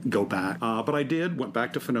kind of go back. But I went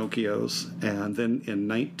back to Finocchio's, and then in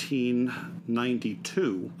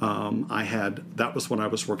 1992, that was when I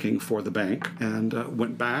was working for the bank, and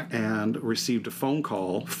went back and received a phone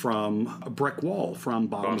call from Breck Wall from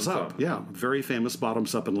Bottoms Up. Yeah, very famous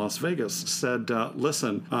Bottoms Up in Las Vegas. Said,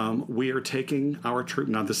 listen, we are taking our troupe.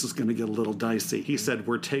 Now, this is going to get a little dicey. He said,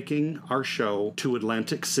 we're taking our show to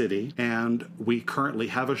Atlantic City, and we currently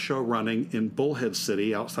have a show running in Bullhead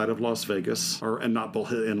City outside of Las Vegas, and not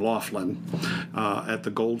Bullhead, in Laughlin, at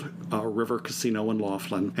the Gold River Casino in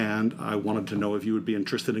Laughlin, and I wanted to know if you would be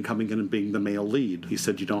interested in coming in and being the male lead. He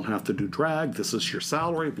said, you don't have to do drag. This is your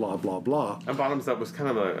salary, blah, blah, blah. And Bottoms Up was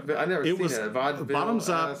kind of I never seen it. Bottoms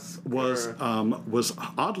Up was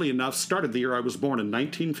oddly enough, started the year I was born in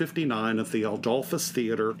 1959 at the Adolphus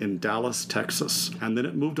Theater in Dallas, Texas. And then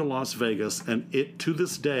it moved to Las Vegas, and it, to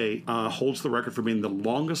this day, holds the record for being the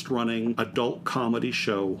longest running adult comedy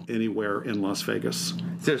show anywhere in Las Vegas.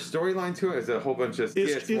 Is there a storyline to it? Is it a whole bunch of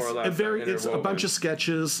skits, more or less? It's a bunch of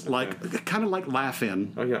sketches, kind of like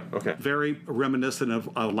Laugh-In. Oh, yeah, okay. Very reminiscent of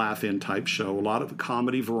a Laugh-In type show. A lot of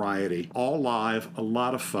comedy variety. All live, a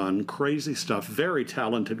lot of fun, crazy stuff, very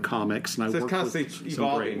talented comics. And so it's constantly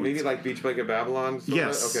evolving, maybe like Beach Blanket Babylon?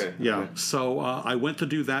 Yes. Okay. Yeah. Okay. So I went to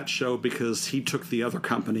do that show because he took the other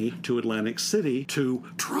company to Atlantic City to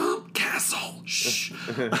Trump Castle. Shh.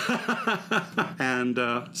 And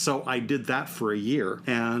so I did that for a year.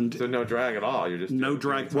 And so no drag at all. You're just no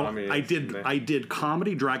drag. Well, I did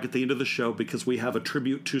comedy drag at the end of the show because we have a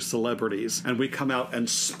tribute to celebrities, and we come out and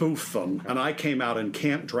spoof them. And I came out in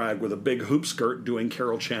camp drag with a big hoop skirt, doing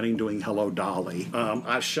Carol Channing, doing Hello Dolly.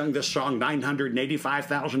 I sung this song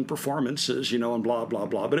 985,000 performances, and blah blah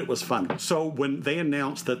blah. But it was fun. So when they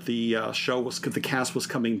announced that the cast was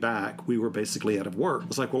coming back, we were basically out of work. It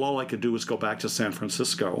was like, well, all I could do was go back to San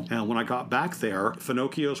Francisco. And when I got back there,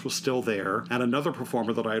 Finocchio's was still there, and another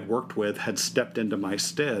performer that I had worked with had stepped into my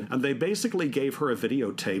stead. And they basically gave her a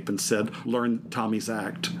videotape and said, learn Tommy's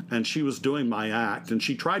act. And she was doing my act, and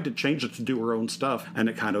she tried to change it to do her own stuff, and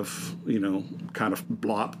it kind of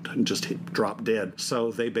blopped and just dropped dead.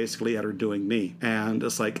 So they basically had her doing me. And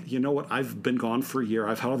it's like, you know what? I've been gone for a year.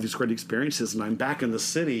 I've had all these great experiences, and I'm back in the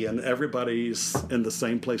city, and everybody's in the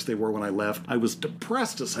same place they were when I left. I was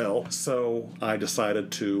depressed as hell. So I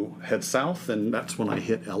decided to head south, and that's when I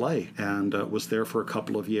hit LA, and was there for a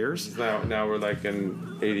couple of years. Now we're like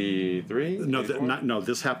in 83? No,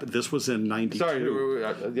 this happened. This was in 92. Sorry.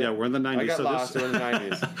 We're in the 90s. I got lost. We're in the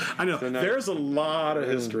 90s. I know. So there's a lot of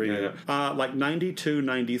history. Like 92,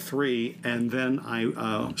 93, and then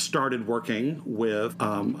I started working with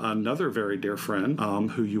another very dear friend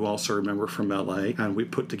who you also remember from LA, and we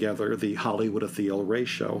put together the Hollywood Athea Ray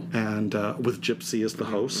show, and with Gypsy as the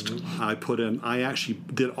host. I actually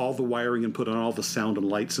did all the wiring and put on all the sound and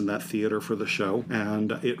lights in that theater for the show,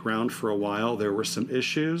 and it ran for a while. There were some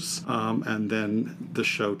issues, and then the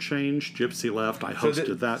show changed. Gypsy left. I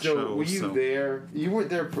hosted that show. So were you there? You weren't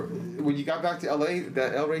there when you got back to LA,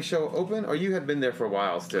 that El Rey show open, or you had been there for a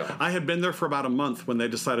while still? I had been there for about a month when they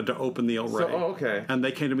decided to open the El Rey. Okay. And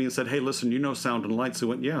they came to me and said, "Hey, listen, you know sound and lights." I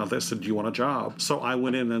went, "Yeah." They said, "Do you want a job?" So I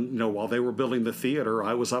went in and, while they were building the theater,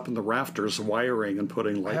 I was up in the rafters wiring and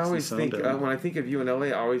putting lights and sound in. When I think of you in LA,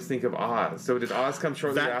 I always think of Oz. So did Oz come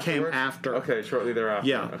shortly after? That came after. Okay, shortly thereafter.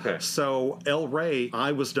 Yeah. Okay. So El Rey,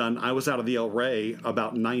 I was out of the El Rey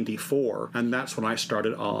about 94, and that's when I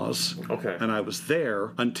started Oz. Okay. And I was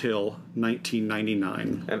there until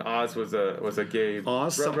 1999. And Oz was a gay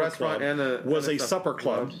Oz Supper restaurant Club was a supper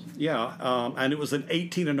club. Yeah, and it was an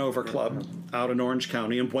 18 and over club out in Orange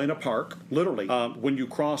County in Buena Park. Literally, when you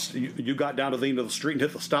crossed, you got down to the end of the street and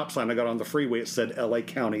hit the stop sign. I got on the freeway. It said LA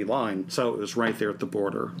County line, so it was right there at the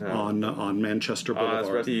border on Manchester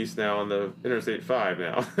Boulevard. Oz East now on the Interstate 5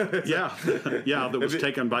 now. yeah, that was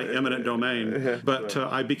taken by eminent domain. But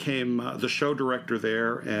I became the show director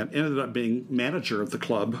there and ended up being manager of the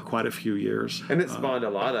club quite a few years. And it spawned a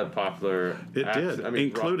lot of popular acts. Did, I mean,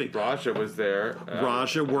 including Raja was there.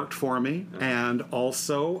 Raja worked for me, and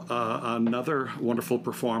also another wonderful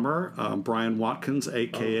performer, Brian Watkins,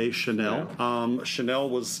 a.k.a. Chanel. Yeah. Chanel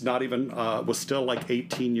was not even, was still like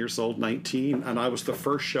 18 years old, 19, and I was the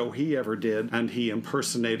first show he ever did, and he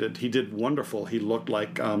did wonderful. He looked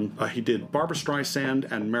like, he did Barbra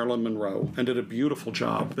Streisand and Marilyn Monroe, and did a beautiful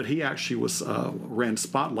job. But he actually ran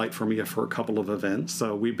Spotlight for me for a couple of events,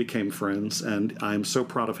 so we became friends, and I'm so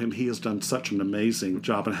proud of him. He has done such an amazing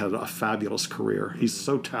job and had a fabulous career. He's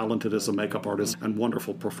so talented as a makeup artist and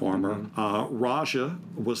wonderful performer. Raja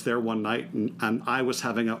was there one night, and I was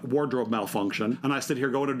having a wardrobe malfunction, and I said, "Here,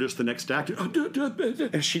 go introduce the next actor."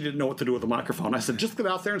 And she didn't know what to do with the microphone. I said, "Just get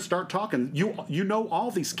out there and start talking. You know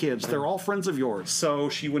all these kids. They're all friends of yours." So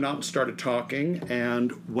she went out and started talking,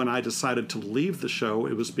 and when I decided to leave the show,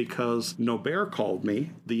 it was because Nobert called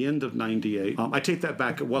me, the end of 98. I take that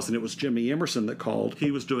back. It wasn't. It was Jimmy Emerson that called.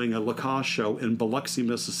 He was doing a Lacoste show in Biloxi,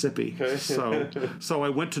 Mississippi. So I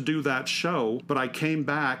went to do that show, but I came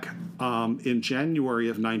back in January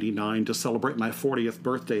of 99 to celebrate my 40th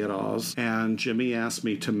birthday at Oz, and Jimmy asked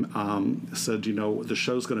me to, said, the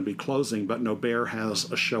show's going to be closing, but Nobert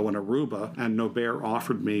has a show in Aruba, and Nobert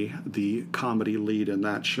offered me the comedy lead in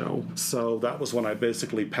that show. So that was when I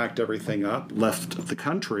basically packed everything up, left the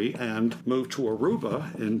country, and moved to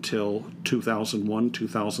Aruba until 2001,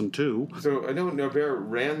 2002. So I know Nobert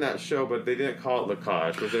ran that show, but they didn't call it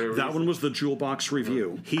Lacoste. That one was the Jewel Box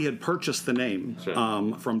Review. He had purchased the name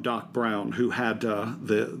from Doc Brown, who had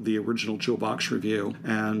the original Jewel Box Review.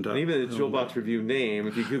 And even the Jewel Box Review name,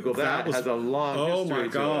 if you Google that has a long history. Oh my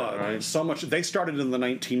God. To it, right? So much. They started in the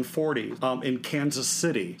 1940s in Kansas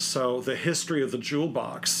City. So the history of the Jewel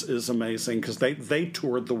Box is amazing because they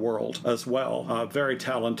toured the world as well. Very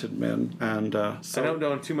talented men. And so I don't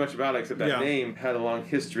know too much about it except that name had a long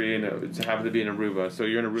history and it happened to be in Aruba. So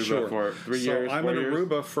you're in Aruba for 3 years. So I'm in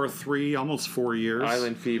Aruba for almost 4 years.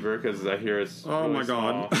 Island fever, because I hear it's really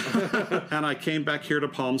God. And I came back here to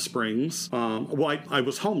Palm Springs. I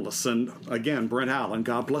was homeless, and again, Brent Allen,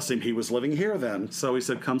 God bless him, he was living here then. So he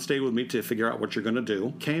said, "Come stay with me to figure out what you're going to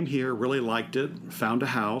do." Came here, really liked it, found a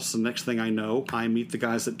house, and next thing I know, I meet the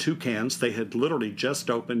guys at Toucans. They had literally just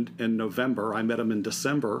opened in November. I met them in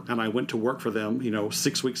December, and I went to work for them,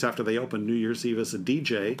 6 weeks after they opened, New Year's Eve as a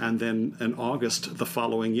DJ, and then in August the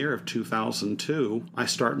following year of 2002, I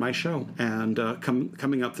start my show. And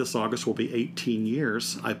coming up this August will be 18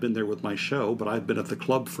 years. I've been there with my show, but I've been at the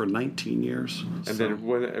club for 19 years. And then,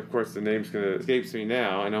 of course, the name's going to escape me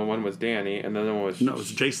now. I know one was Danny, and the other one was... No, it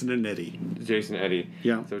was Jason and Eddie. Jason Eddie.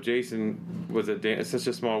 Yeah. So Jason was such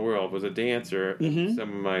a small world, was a dancer in some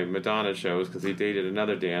of my Madonna shows because he dated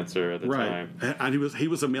another dancer at the time. And he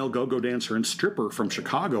was a male go-go dancer and stripper from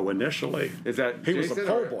Chicago initially. Is that He Jason was a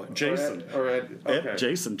pole boy. Jason. Okay.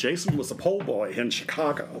 Jason was a pole boy in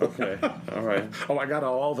Chicago. Okay. All right. Oh, I got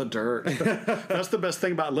all the dirt. That's the best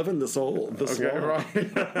thing about living this long. Right.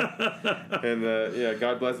 And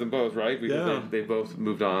God bless them both, right? Because they both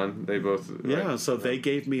moved on. They both so they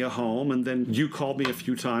gave me a home, and then you called me a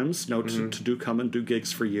few times, to come and do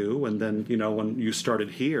gigs for you, and then when you started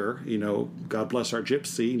here, God bless our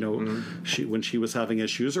Gypsy, when she was having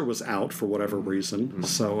issues or was out for whatever reason.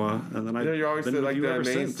 So and then you're always the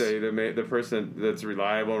mainstay, the person that's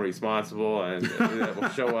reliable and responsible and that will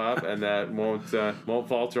show up and that won't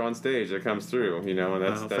falter on stage. That comes through, and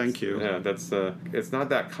that's thank you. Yeah, that's it's not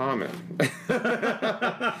that common.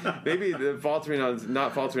 Maybe the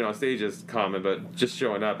not faltering on stage is common, but but just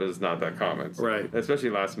showing up is not that common. So, right. Especially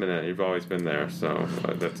last minute. You've always been there, so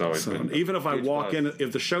that's always been. Even if I walk in,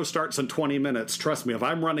 if the show starts in 20 minutes, trust me, if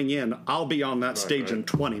I'm running in, I'll be on that stage in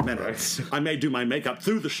 20 minutes. I may do my makeup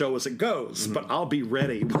through the show as it goes, but I'll be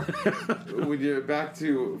ready. When you're back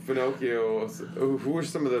to Finocchio, who are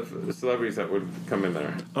some of the celebrities that would come in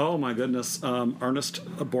there? Oh my goodness, Ernest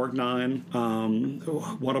Borgnine,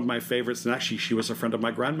 one of my favorites, and actually she was a friend of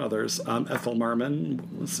my grandmother's, Ethel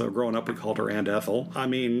Merman. So growing up, we called her Aunt Ethel. I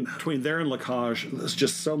mean, between there and Lacage, there's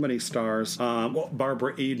just so many stars.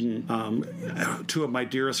 Barbara Eden, two of my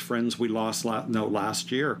dearest friends we lost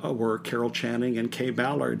last year were Carol Channing and Kay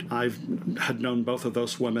Ballard. I had known both of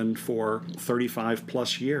those women for 35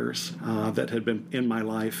 plus years that had been in my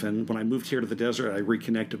life, and when I moved here to the desert, I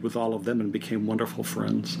reconnected with all of them and became wonderful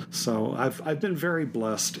friends. So I've been very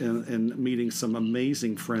blessed in meeting some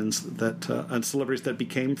amazing friends and celebrities that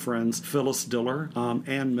became friends. Phyllis Diller,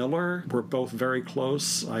 Ann Miller were both very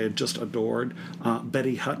close. I had just adored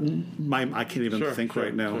Betty Hutton. I can't even think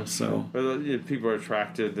right now. So people are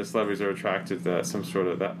attracted. The celebrities are attracted to some sort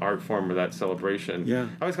of that art form or that celebration. Yeah,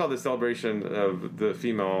 I always call it the celebration of the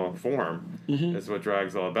female form. Is what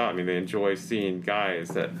drag's all about. I mean, they enjoy seeing guys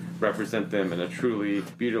that represent them in a truly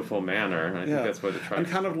beautiful manner. And I think that's what attracts. And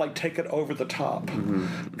kind of like take it over the top,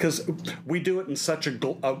 because we do it in such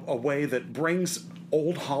a way that brings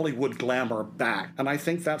old Hollywood glamour back. And I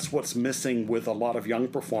think that's what's missing with a lot of young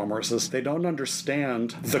performers is they don't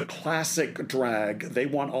understand the classic drag. They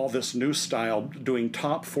want all this new style, doing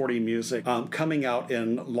top 40 music, coming out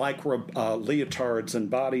in lycra leotards and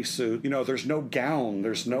bodysuit. You know, there's no gown,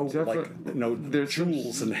 there's no there's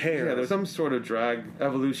jewels and hair. Yeah, there's some sort of drag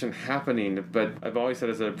evolution happening, but I've always said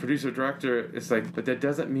as a producer-director, it's like, but that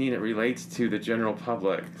doesn't mean it relates to the general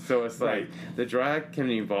public. So it's like, the drag can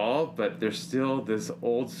evolve, but there's still this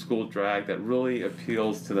old school drag that really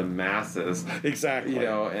appeals to the masses. Exactly. You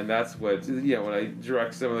know, and that's what, when I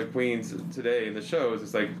direct some of the queens today in the shows,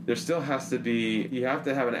 it's like, there still has to be, you have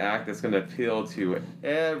to have an act that's going to appeal to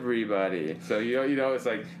everybody. So, you know, it's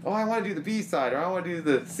like, oh, I want to do the B side, or I want to do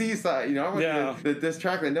the C side, you know, I want to do this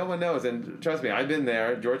track that no one knows. And trust me, I've been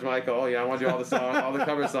there. George Michael, I want to do all the songs, all the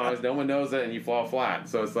cover songs, no one knows it, and you fall flat.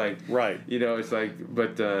 So it's like, you know, it's like,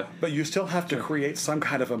 but you still have to create some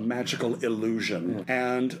kind of a magical illusion.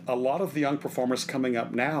 And a lot of the young performers coming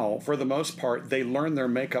up now, for the most part, they learn their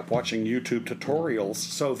makeup watching YouTube tutorials,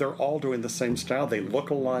 so they're all doing the same style. They look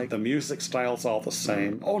alike. The music style's all the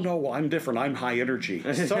same. Oh, no, well, I'm different. I'm high energy.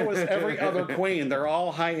 So is every other queen. They're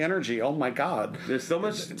all high energy. Oh, my God. There's so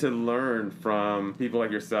much to learn from people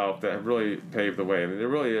like yourself that have really paved the way. I mean, there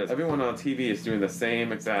really is. Everyone on TV is doing the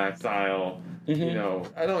same exact style. You know,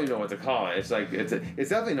 I don't even know what to call it. It's like it's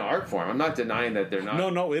definitely an art form. I'm not denying that they're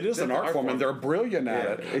not. No, it is an art form, and they're brilliant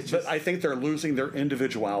at it. It's just, but I think they're losing their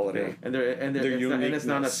individuality and their uniqueness. And it's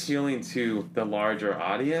not appealing to the larger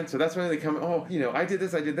audience. So that's when they come. Oh, you know, I did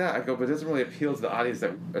this, I did that. I go, but it doesn't really appeal to the audience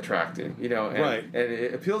that attracting. You know, and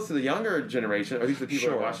it appeals to the younger generation, or at least the people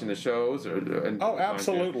who are watching the shows.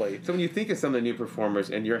 Absolutely. So when you think of some of the new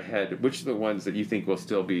performers in your head, which are the ones that you think will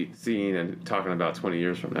still be seen and talking about 20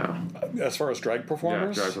 years from now? As far as drag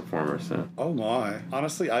performers? Yeah, drag performers. Yeah. Oh my!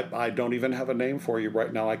 Honestly, I don't even have a name for you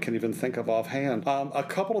right now. I can't even think of offhand. A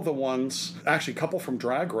couple of the ones, actually, a couple from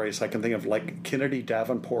Drag Race, I can think of, like Kennedy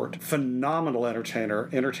Davenport, phenomenal entertainer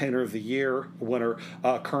of the year winner,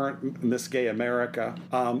 current Miss Gay America.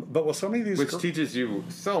 But with so many of these, which teaches you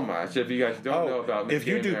so much. If you guys don't know about Miss If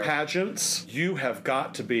you Gay do America. Pageants, you have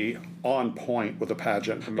got to be on point with a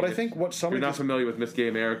pageant. But I think what some you're not familiar with Miss Gay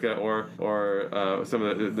America or some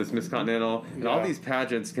of this Miss Continental, and all these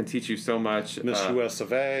pageants can teach you so much. Miss US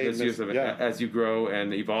of A. As you grow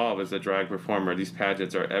and evolve as a drag performer, these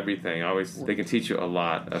pageants are everything. They can teach you a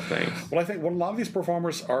lot of things. Well, I think what a lot of these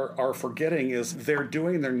performers are forgetting is they're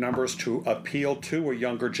doing their numbers to appeal to a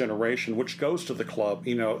younger generation, which goes to the club,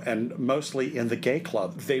 you know, and mostly in the gay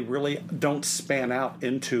club. They really don't span out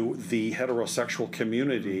into the heterosexual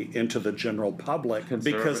community, into the general public,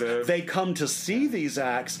 because they come to see these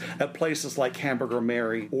acts at places like Hamburger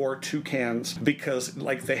Mary or Toucans, because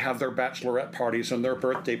like they have their bachelorette parties and their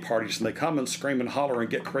birthday parties, and they come and scream and holler and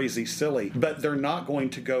get crazy silly. But they're not going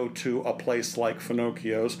to go to a place like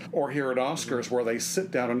Finocchio's or here at Oscars where they sit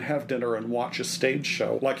down and have dinner and watch a stage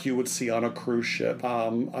show like you would see on a cruise ship. I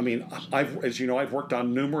mean, as you know, I've worked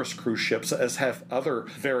on numerous cruise ships, as have other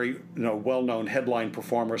very well-known headline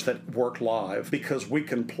performers that work live, because we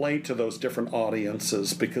can play to those different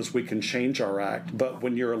audiences, because we can change our act. But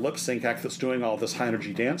when you're a lip sync act that's doing all this high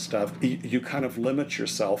energy dance stuff, you kind of limit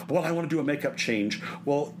yourself. Well, I want to do a makeup change.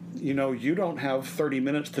 Well, you don't have 30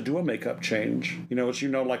 minutes to do a makeup change. As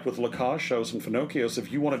like with Lacan shows and Finocchio's,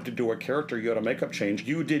 if you wanted to do a character, you had a makeup change.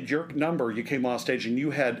 You did your number, you came on stage, and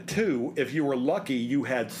you had 2. If you were lucky, you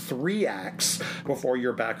had 3 acts before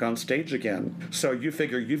you're back on stage again. So you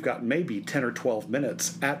figure you've got maybe 10 or 12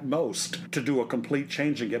 minutes at most to do a complete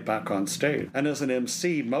change and get back on stage. And as an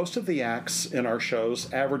MC, most of the acts in our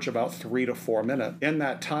shows average about 3 to 4 minutes. In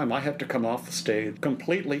that time, I have to come off the stage,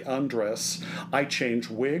 completely undress. I change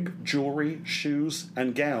wig, jewelry, shoes,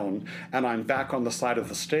 and gown, and I'm back on the side of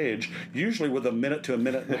the stage, usually with a minute to a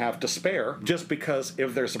minute and a half to spare, just because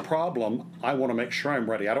if there's a problem, I want to make sure I'm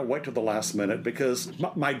ready. I don't wait till the last minute because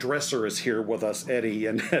my dresser is here with us, Eddie,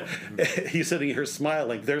 and he's sitting here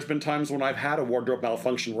smiling. There's been times when I've had a wardrobe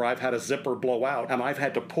malfunction where I've had a zipper blow out, and I've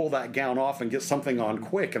had to pull that gown off and get something on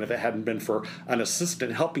quick, and if it hadn't been for an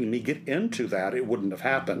assistant helping me get into that, it wouldn't have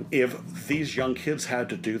happened. If these young kids had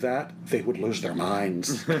to do that, they would lose their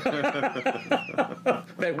minds.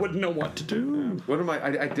 They wouldn't know what to do. What am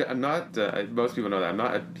I'm not, most people know that, I'm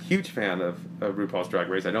not a huge fan of RuPaul's Drag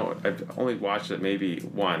Race. I've only watched it maybe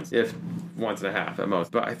once, if once and a half at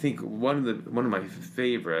most. But I think one of my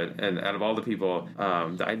favorite, and out of all the people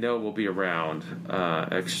that I know will be around,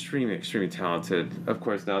 extremely talented. Of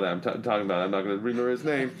course, now that I'm talking about it, I'm not going to remember his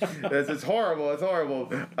name. It's horrible. It's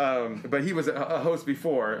horrible. But he was a host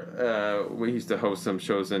before. We used to host some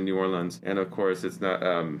shows in New Orleans, and of course, it's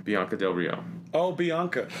not Bianca Del Rio. Oh,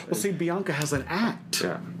 Bianca. Well, see, Bianca has an act.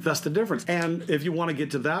 Yeah. That's the difference. And if you want to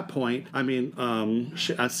get to that point, I mean,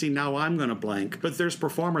 I see now I'm going to blank, but there's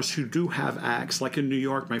performers who do have acts. Like in New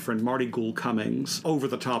York, my friend Marty Gould Cummings, over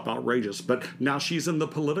the top outrageous, but now she's in the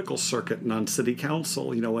political circuit and on city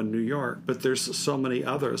council, in New York. But there's so many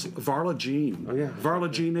others. Varla Jean. Oh, yeah. Varla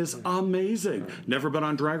Jean is amazing. Never been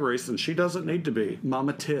on Drag Race, and she doesn't need to be.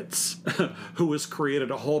 Mama Tits, who has created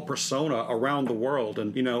a whole persona around the world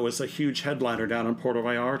and, is a huge headliner down in Puerto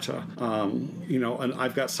Vallarta. And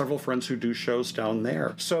I've got several friends who do shows down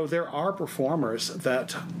there. So there are performers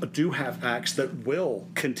that do have acts that will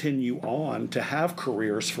continue on to have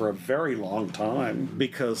careers for a very long time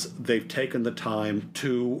because they've taken the time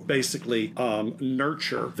to basically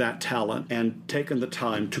nurture that talent and taken the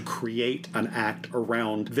time to create an act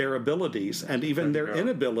around their abilities and even their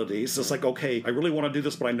inabilities. It's like, okay, I really want to do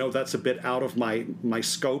this, but I know that's a bit out of my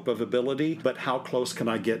scope of ability, but how close can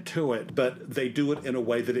I get to it? But they do it in a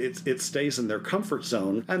way that it stays in their comfort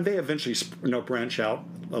zone, and they eventually branch out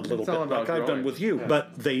a little bit, like I've done with you. Yeah.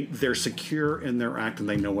 But they're secure in their act, and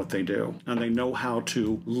they know what they do, and they know how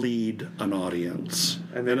to lead an audience,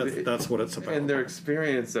 and that's what it's about. And their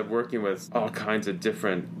experience of working with all kinds of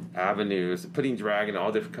different avenues, putting drag in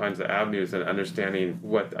all different kinds of avenues, and understanding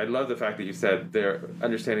what I love the fact that you said they're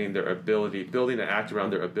understanding their ability, building an act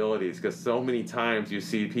around their abilities, because so many times you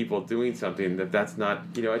see people doing something that's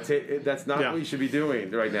not, that's not what you should be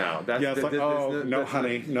doing right now. That's, it's like,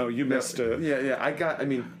 honey, you missed it.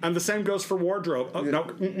 Yeah, and the same goes for wardrobe. Oh, no,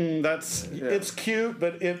 it's cute,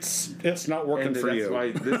 but it's not working for you.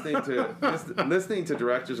 That's why listening to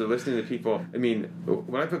directors or listening to people.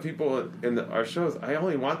 When I put people in our shows, I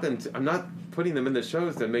only want them to. I'm not putting them in the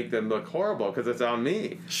shows to make them look horrible because it's on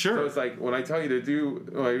me. Sure. So it's like when I tell you to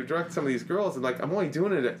when I direct some of these girls, I'm only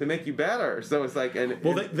doing it to make you better. So it's like, they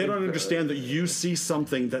don't understand that you see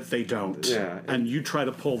something that they don't. Yeah. And you try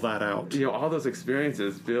to pull that out. All those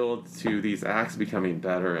experiences build to these acts becoming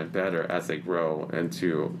better and better as they grow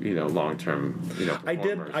into, long-term,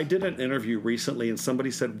 performers. I did an interview recently, and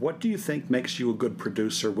somebody said, what do you think makes you a good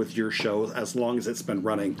producer with your show as long as it's been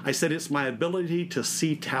running? I said, it's my ability to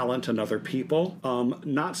see talent in other people.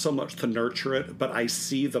 Not so much to nurture it, but I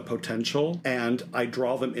see the potential and I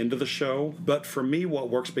draw them into the show. But for me, what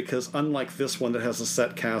works, because unlike this one that has a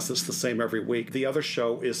set cast that's the same every week, the other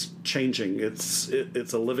show is changing. It's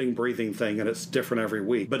a living, breathing thing, and it's different every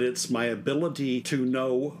week. But it's my ability to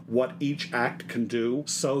know what each act can do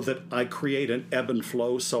so that I create an ebb and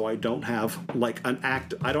flow, so I don't have an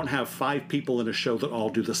act. I don't have 5 people in a show that all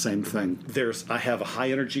do the same thing. I have a high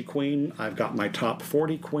energy queen. I've got my top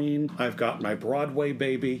 40 queen. I've got my Broadway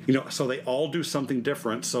baby, so they all do something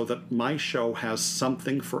different so that my show has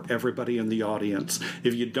something for everybody in the audience.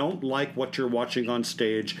 If you don't like what you're watching on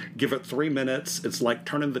stage, give it 3 minutes. It's like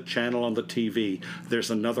turning the channel on the TV. There's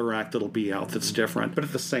another act that'll be out that's different. But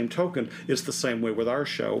at the same token, it's the same way with our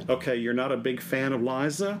show. Okay, you're not a big fan of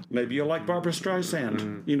Liza? Maybe you like Barbra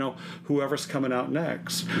Streisand. Whoever's coming out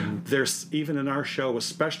next. There's, even in our show,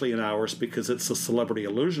 especially in ours, because it's a celebrity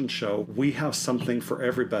illusion show, we have something for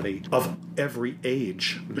everybody of every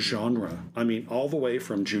age genre. All the way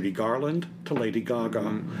from Judy Garland to Lady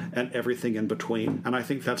Gaga and everything in between. And I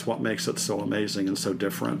think that's what makes it so amazing and so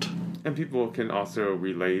different. And people can also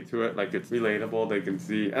relate to it, like it's relatable. They can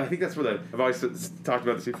see, and I think that's where I've always talked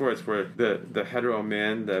about this before. It's where the hetero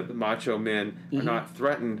men, the macho men, are not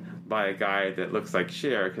threatened by a guy that looks like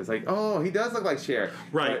Cher, because like, oh, he does look like Cher.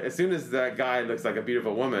 Right. But as soon as that guy looks like a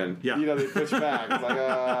beautiful woman, Yeah. they push back. It's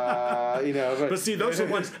like, But see, those are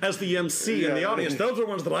ones, as the MC in the audience, those are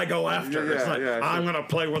ones that I go after. It's like, I'm going to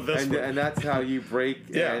play with this one. And that's how you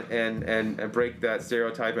break and break that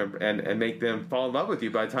stereotype and make them fall in love with you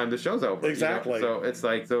by the time the show's over. Exactly. So it's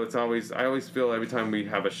like, I always feel every time we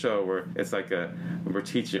have a show where it's like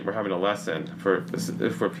we're having a lesson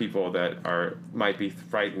for people that might be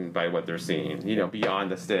frightened by what they're seeing,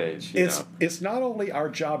 beyond the stage. It's not only our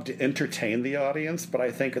job to entertain the audience, but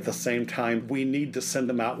I think at the same time we need to send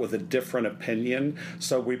them out with a different opinion,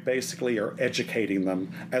 so we basically are educating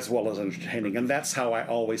them as well as entertaining. And that's how I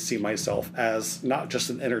always see myself, as not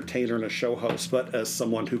just an entertainer and a show host, but as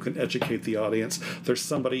someone who can educate the audience. There's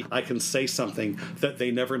somebody I can say something that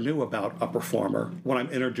they never knew about a performer when I'm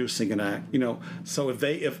introducing an act. So if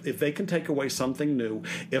they can take away something new,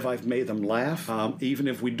 if I've made them laugh, even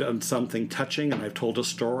if we've done something touching and I've told a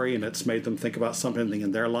story and it's made them think about something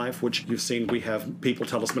in their life, which you've seen, we have people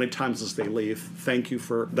tell us many times as they leave, thank you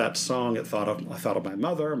for that song. I thought of my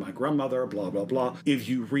mother, my grandmother, blah, blah, blah. If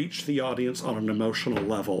you reach the audience on an emotional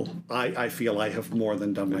level, I feel I have more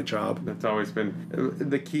than done my job. That's always been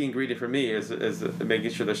the key ingredient for me is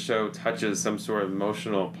making sure the show touches some sort of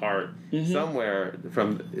emotional part somewhere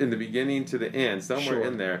from in the beginning to the end, somewhere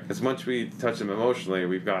in there. Because once we touch them emotionally,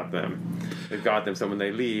 we've got them. We've got them. So when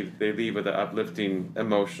they leave with an uplifting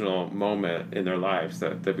emotional moment in their lives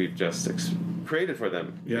that we've just created for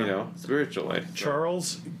them, spiritually. So.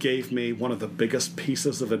 Charles gave me one of the biggest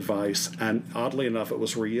pieces of advice, and oddly enough, it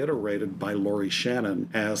was reiterated by Laurie Shannon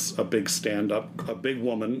as a big stand-up, a big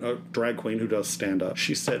woman, a drag queen who does stand-up.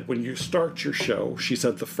 She said, when you start your show, she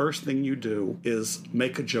said, the first thing you do is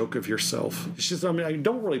make a joke of yourself. She said, I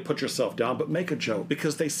don't really put yourself down, but make a joke,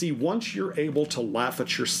 because they see once you're able to laugh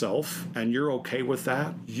at yourself and you're okay with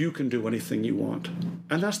that, you can do anything you want.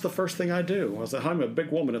 And that's the first thing I do. I said, I'm a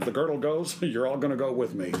big woman. If the girdle goes, you're all going to go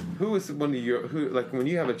with me. Who is one of your, when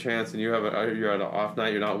you have a chance and you're on an off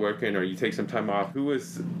night, you're not working, or you take some time off, who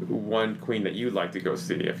is one queen that you'd like to go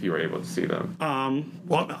see if you were able to see them?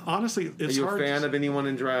 Well, honestly, it's hard. Are you a fan of anyone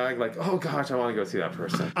in drag? Like, oh gosh, I want to go see that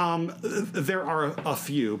person. There are a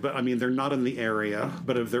few, but I mean, they're not in the area,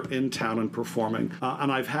 but if they're in town and performing,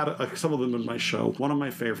 and I've had some of them in my show. One of my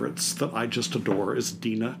favorites that I just adore is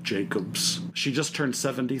Dina Jacobs. She just turned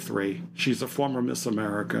 73. She's a former Miss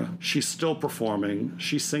America. She's still performing.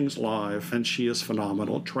 She sings live, and she is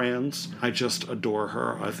phenomenal. Trans, I just adore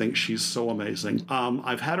her. I think she's so amazing.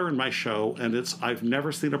 I've had her in my show, and I've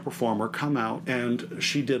never seen a performer come out, and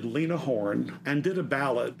she did Lena Horne and did a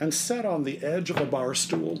ballad and sat on the edge of a bar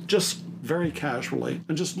stool, just very casually,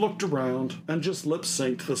 and just looked around and just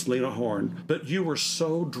lip-synced this Lena Horne. But you were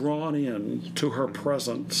so drawn in to her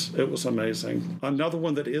presence. It was amazing. Another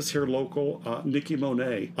one that is here local, Nikki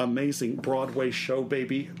Monet. Amazing Broadway show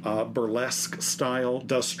baby, burlesque style,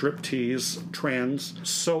 does striptease, trans,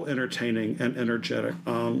 so entertaining and energetic.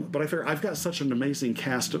 But I figure I've got such an amazing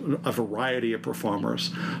cast, a variety of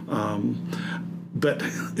performers. But,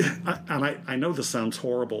 and I know this sounds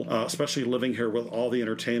horrible, especially living here with all the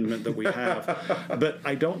entertainment that we have, but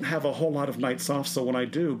I don't have a whole lot of nights off, so when I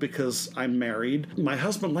do, because I'm married, my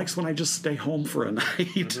husband likes when I just stay home for a night.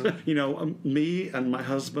 Mm-hmm. Me and my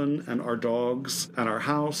husband and our dogs and our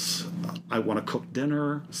house, I want to cook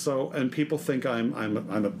dinner, and people think I'm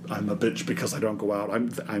a bitch because I don't go out.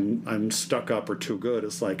 I'm stuck up or too good.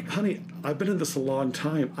 It's like, honey, I've been in this a long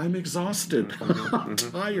time. I'm exhausted. Mm-hmm. I'm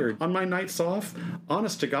tired. On my nights off,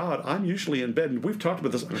 honest to God, I'm usually in bed, and we've talked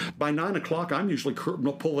about this. By 9 o'clock, I'm usually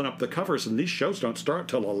pulling up the covers, and these shows don't start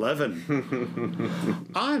till 11.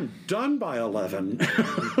 I'm done by 11.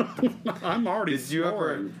 I'm already. Did you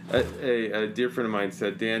ever? A dear friend of mine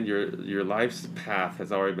said, Dan, your life's path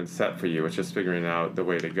has already been set for you. It's just figuring out the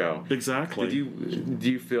way to go. Exactly.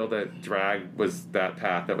 Do you feel that drag was that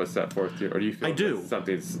path that was set forth to you, or do you feel that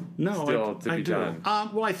something's still to be done?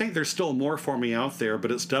 Well, I think there's still more for me out there,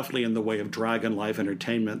 but it's definitely in the way of drag and live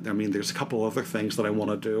entertainment. I mean, there's a couple other things that I want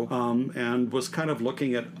to do, and was kind of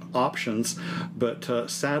looking at options, but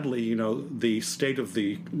sadly, the state of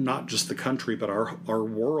not just the country, but our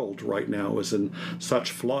world right now is in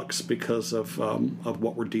such flux because of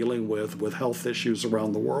what we're dealing with health issues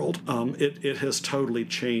around the world. It has totally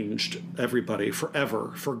changed everybody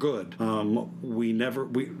forever, for good. We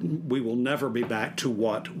will never be back to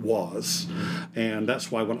what was, and that's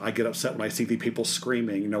why when I get upset when I see the people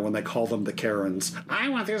screaming, when they call them the Karens, trends. I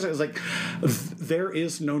want this. It's like there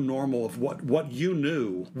is no normal of what you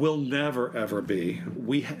knew will never ever be.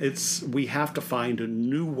 We have to find a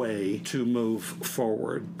new way to move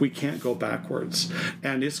forward. We can't go backwards,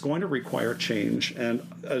 and it's going to require change. And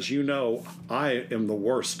as you know, I am the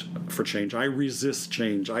worst for change. I resist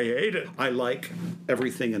change. I hate it. I like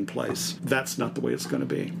everything in place. That's not the way it's going to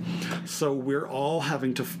be. So we're all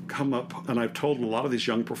having to come up, and I've told a lot of these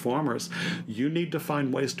young performers, you need to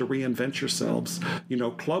find ways to reinvent yourselves. You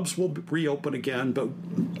know, clubs will reopen again, but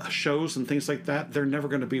shows and things like that, they're never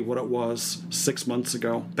going to be what it was 6 months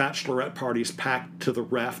ago. Bachelorette parties packed to the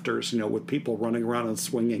rafters, you know, with people running around and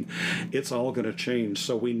swinging. It's all going to change,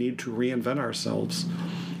 so we need to reinvent ourselves.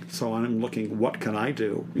 So I'm looking, what can I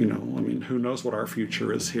do? You know, I mean, who knows what our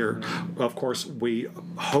future is here? Of course, we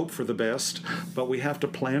hope for the best, but we have to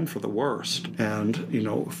plan for the worst and, you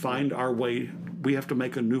know, find our way. We have to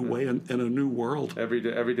make a new way in a new world. Every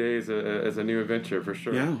day is a new adventure, for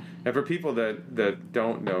sure. Yeah. And for people that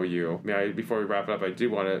don't know you, I mean, before we wrap it up, I do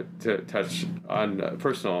want to touch on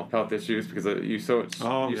personal health issues, because you so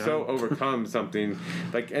overcome something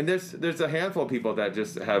like, and there's a handful of people that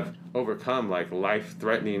just have overcome like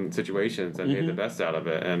life-threatening situations and made the best out of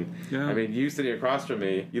it. And I mean, you sitting across from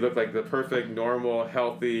me, you look like the perfect, normal,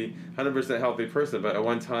 healthy, 100% healthy person. But at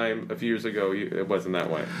one time, a few years ago, it wasn't that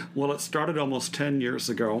way. Well, it started almost 10 years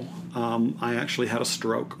ago. I actually had a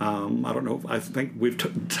stroke. I don't know. I think we've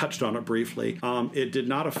touched on it briefly. It did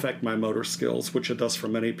not affect my motor skills, which it does for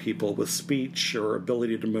many people with speech or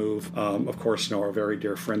ability to move. Of course, you know, our very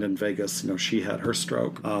dear friend in Vegas, you know, she had her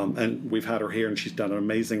stroke, and we've had her here, and she's done an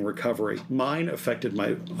amazing recovery. Mine affected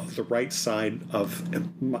the right side of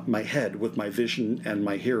my head with my vision and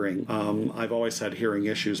my hearing. I've always had hearing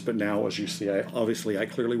issues, but now, as you see, I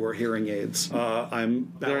clearly wear hearing aids.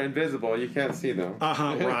 They're invisible. You can't see them.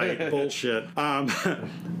 Right. Bullshit. I'm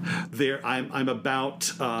about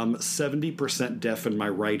 70% deaf in my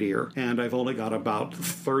right ear, and I've only got about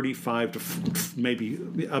 30 to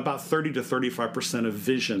 35% of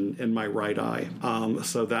vision in my right eye.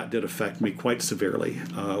 So that did affect me quite severely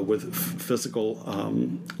with physical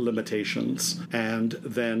limitations. And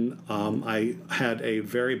then I had a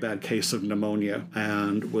very bad case of pneumonia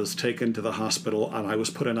and was taken to the hospital, and I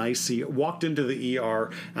was put in ICU, walked into the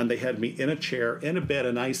ER, and they had me in a chair, in a bed,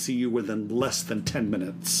 in ICU within less than 10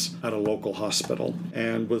 minutes at a local hospital,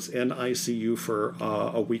 and was in ICU for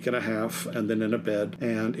a week and a half, and then in a bed,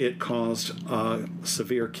 and it caused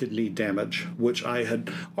severe kidney damage, which I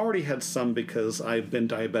had already had some because I've been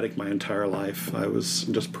diabetic my entire life. I was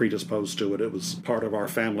just predisposed to it. It was part of our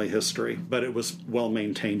family history, but it was well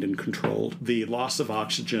maintained and controlled. The loss of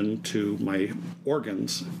oxygen to my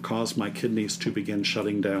organs caused my kidneys to begin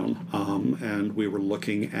shutting down, and we were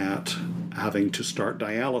looking at having to start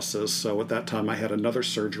dialysis. So at that time I had another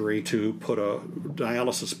surgery to put a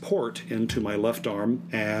dialysis port into my left arm,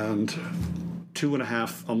 and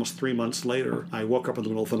 2.5, almost 3 months later, I woke up in the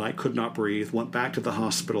middle of the night, could not breathe, went back to the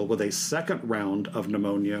hospital with a second round of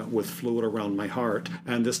pneumonia with fluid around my heart,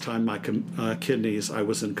 and this time my kidneys, I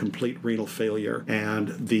was in complete renal failure,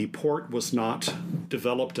 and the port was not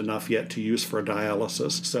developed enough yet to use for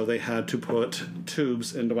dialysis, so they had to put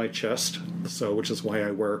tubes into my chest, which is why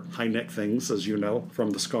I wear high neck things, as you know,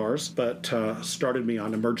 from the scars, but started me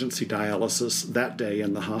on emergency dialysis that day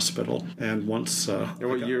in the hospital. And once... and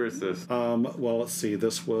what year is this? Well, let's see.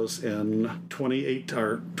 This was in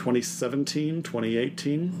 2017,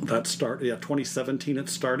 2018. 2017 it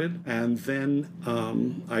started. And then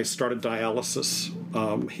I started dialysis,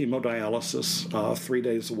 hemodialysis, 3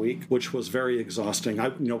 days a week, which was very exhausting.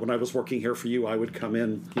 When I was working here for you, I would come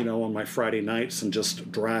in, on my Friday nights and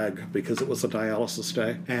just drag because it was a dialysis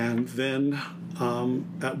day. And then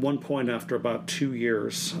at one point, after about 2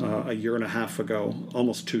 years, a year and a half ago,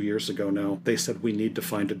 almost 2 years ago now, they said we need to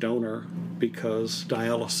find a donor because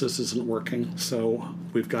dialysis isn't working. So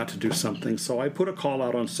we've got to do something. So I put a call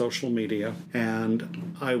out on social media,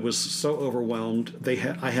 and I was so overwhelmed.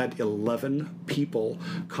 I had 11 people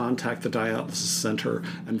contact the dialysis center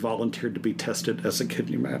and volunteered to be tested as a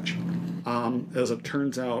kidney match. As it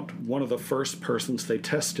turns out, one of the first persons they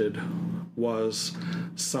tested was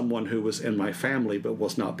someone who was in my family but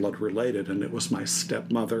was not blood related, and it was my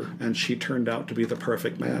stepmother, and she turned out to be the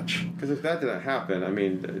perfect match. Because if that didn't happen, I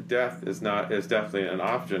mean, death is definitely an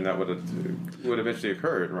option that would have eventually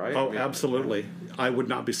occurred, right? Oh, absolutely. I would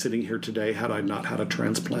not be sitting here today had I not had a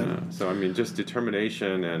transplant. So I mean, just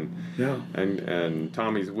determination and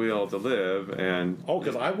Tommy's will to live, and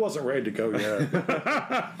because I wasn't ready to go yet.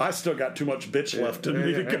 I still got too much bitch left in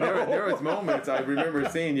me to go. There was moments I remember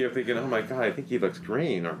seeing you thinking, oh my God, I think he looks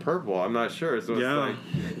green or purple. I'm not sure. So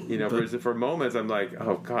it's like, for moments I'm like,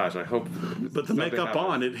 oh gosh, I hope. But the makeup happens.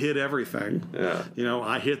 On, it hit everything. Yeah.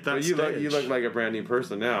 I hit that stage. You look like a brand new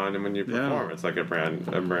person now, and when you perform, it's like a brand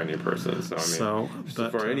new person. So I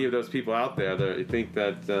mean, for any of those people out there that think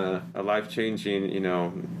that a life-changing,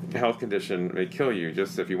 health condition may kill you,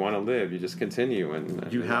 just if you want to live, you just continue,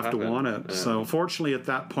 and you have to want it. Yeah. So fortunately, at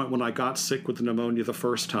that point, when I got sick with pneumonia the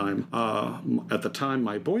first time, at the time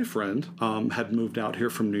my boyfriend had moved out here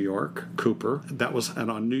from New York, Cooper.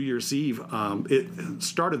 And on New Year's Eve, it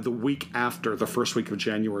started the week after the first week of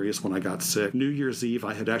January is when I got sick. New Year's Eve,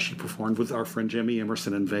 I had actually performed with our friend Jimmy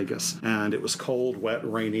Emerson in Vegas, and it was cold, wet,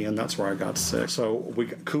 rainy, and that's where I got sick. So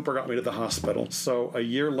Cooper got me to the hospital. So a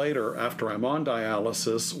year later, after I'm on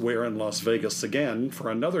dialysis, we're in Las Vegas again for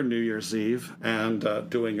another New Year's Eve and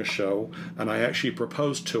doing a show, and I actually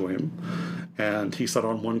proposed to him, and he said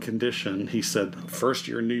on one condition. He said, first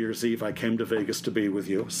year New Year's Eve I came to Vegas to be with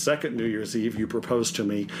you. Second New Year's Eve you proposed to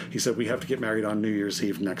me. He said, we have to get married on New Year's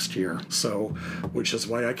Eve next year. So, which is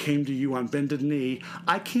why I came to you on bended knee.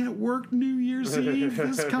 I can't work New Year's Eve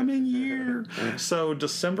this coming year. So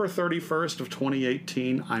December 31st of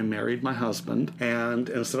 2018, I married my husband, and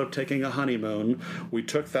instead of taking a honeymoon, we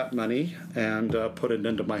took that money and put it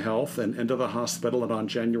into my health and into the hospital, and on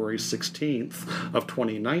January 16th of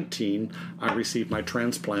 2019, I received my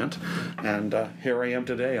transplant, and here I am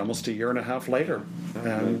today, almost a year and a half later,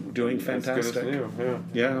 and doing fantastic. As good as new.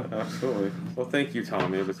 Yeah, absolutely. Well, thank you,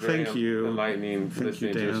 Tommy. It was very enlightening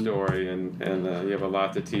listening to your story, and you have a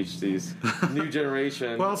lot to teach these new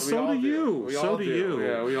generation. Well, so do you.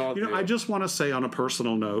 Yeah, we all do. I just want to say on a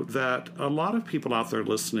personal note that a lot of people out there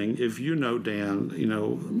listening, if you know Dan,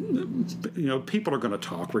 people are going to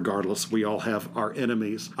talk regardless. We all have our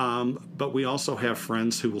enemies, but we also have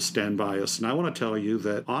friends who will stand by us. And I want to tell you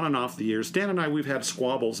that on and off the years, Dan and I, we've had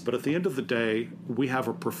squabbles, but at the end of the day, we have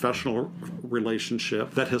a professional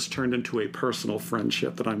relationship that has turned into a personal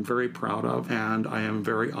friendship that I'm very proud of, and I am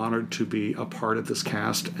very honored to be a part of this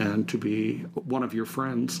cast and to be one of your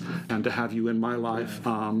friends and to have you in my life.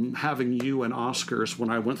 Having you and Oscars when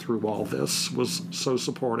I went through all this was so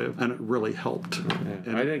supportive, and it really helped.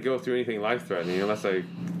 Yeah. I didn't go through anything life-threatening unless I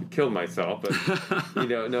killed myself, but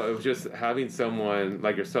no, it was just having someone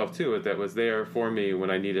like yourself too that was there for me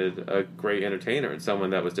when I needed a great entertainer and someone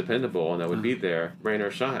that was dependable and that would be there, rain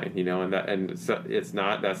or shine, and so that's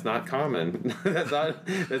not common. that's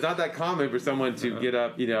not that common for someone to get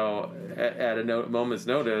up, at a moment's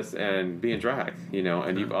notice and be in drag,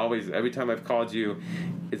 and you've always, every time I've called you,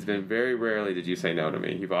 it's been very rarely did you say no to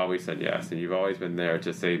me. You've always said yes, and you've always been there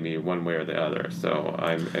to save me one way or the other. So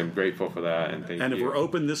I'm grateful for that, and thank you. And if we're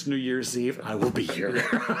open this New Year's Eve, I will be here.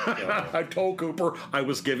 I told Cooper I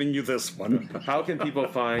was giving you this one. How can people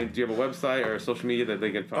find, do you have a website or social media that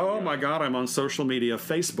they can find? Oh my God, I'm on social media.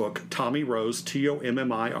 Facebook, Tommy Rose,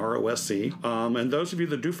 TOMMIROSE. And those of you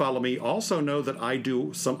that do follow me also know that I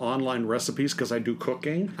do some online recipes because I do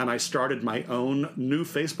cooking, and I started my own new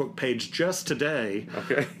Facebook page just today.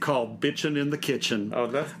 Okay. Called Bitchin' in the Kitchen. Oh,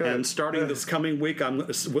 that's good. And starting this coming week,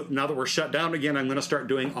 now that we're shut down again, I'm going to start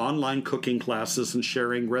doing online cooking classes and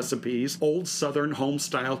sharing recipes, old Southern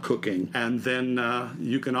home-style cooking. And then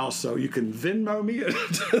you can Venmo me at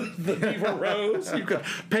the Diva Rose. You can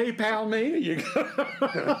PayPal me.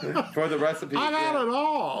 For the recipe. I got it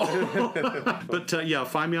all. But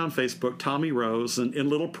find me on Facebook, Tommy Rose, and in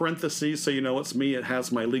little parentheses, so you know it's me, it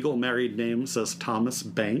has my legal married name, says Thomas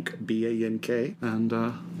Bank, B-A-N-K,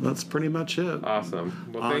 and that's pretty much it.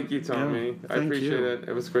 Awesome. Well, thank you, Tommy. I appreciate it.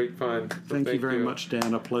 It was great fun. Thank you very much,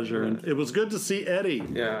 Dan. A pleasure. And it was good to see Eddie.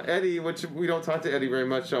 Yeah, Eddie, which we don't talk to Eddie very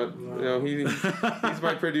much. He's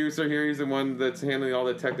my producer here. He's the one that's handling all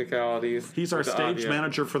the technicalities. He's our stage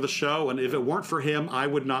manager for the show, and if it weren't for him, I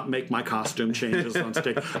would not make my costume changes on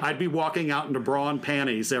stage. I'd be walking out into bra and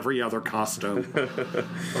panties every other costume.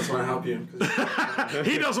 That's why I help you.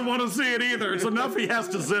 He doesn't want to see it either. It's enough he has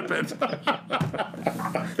to zip it.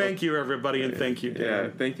 Thank you, everybody, and thank you, Dan. Yeah,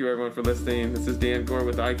 thank you, everyone, for listening. This is Dan Gore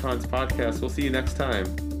with Icons Podcast. We'll see you next time.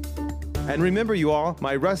 And remember, you all,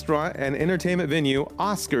 my restaurant and entertainment venue,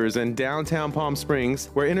 Oscars in downtown Palm Springs,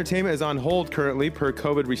 where entertainment is on hold currently per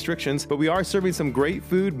COVID restrictions, but we are serving some great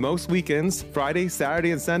food most weekends, Friday,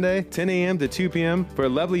 Saturday, and Sunday, 10 a.m. to 2 p.m. For a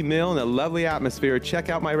lovely meal and a lovely atmosphere, check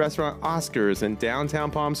out my restaurant, Oscars in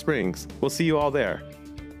downtown Palm Springs. We'll see you all there.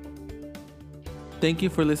 Thank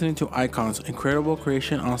you for listening to Icons, Incredible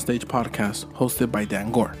Creation on Stage podcast, hosted by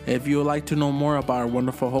Dan Gore. If you would like to know more about our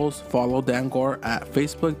wonderful host, follow Dan Gore at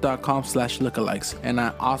facebook.com/lookalikes and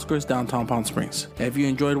at Oscars Downtown Palm Springs. If you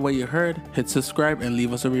enjoyed what you heard, hit subscribe and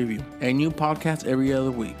leave us a review. A new podcast every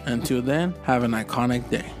other week. Until then, have an iconic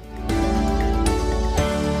day.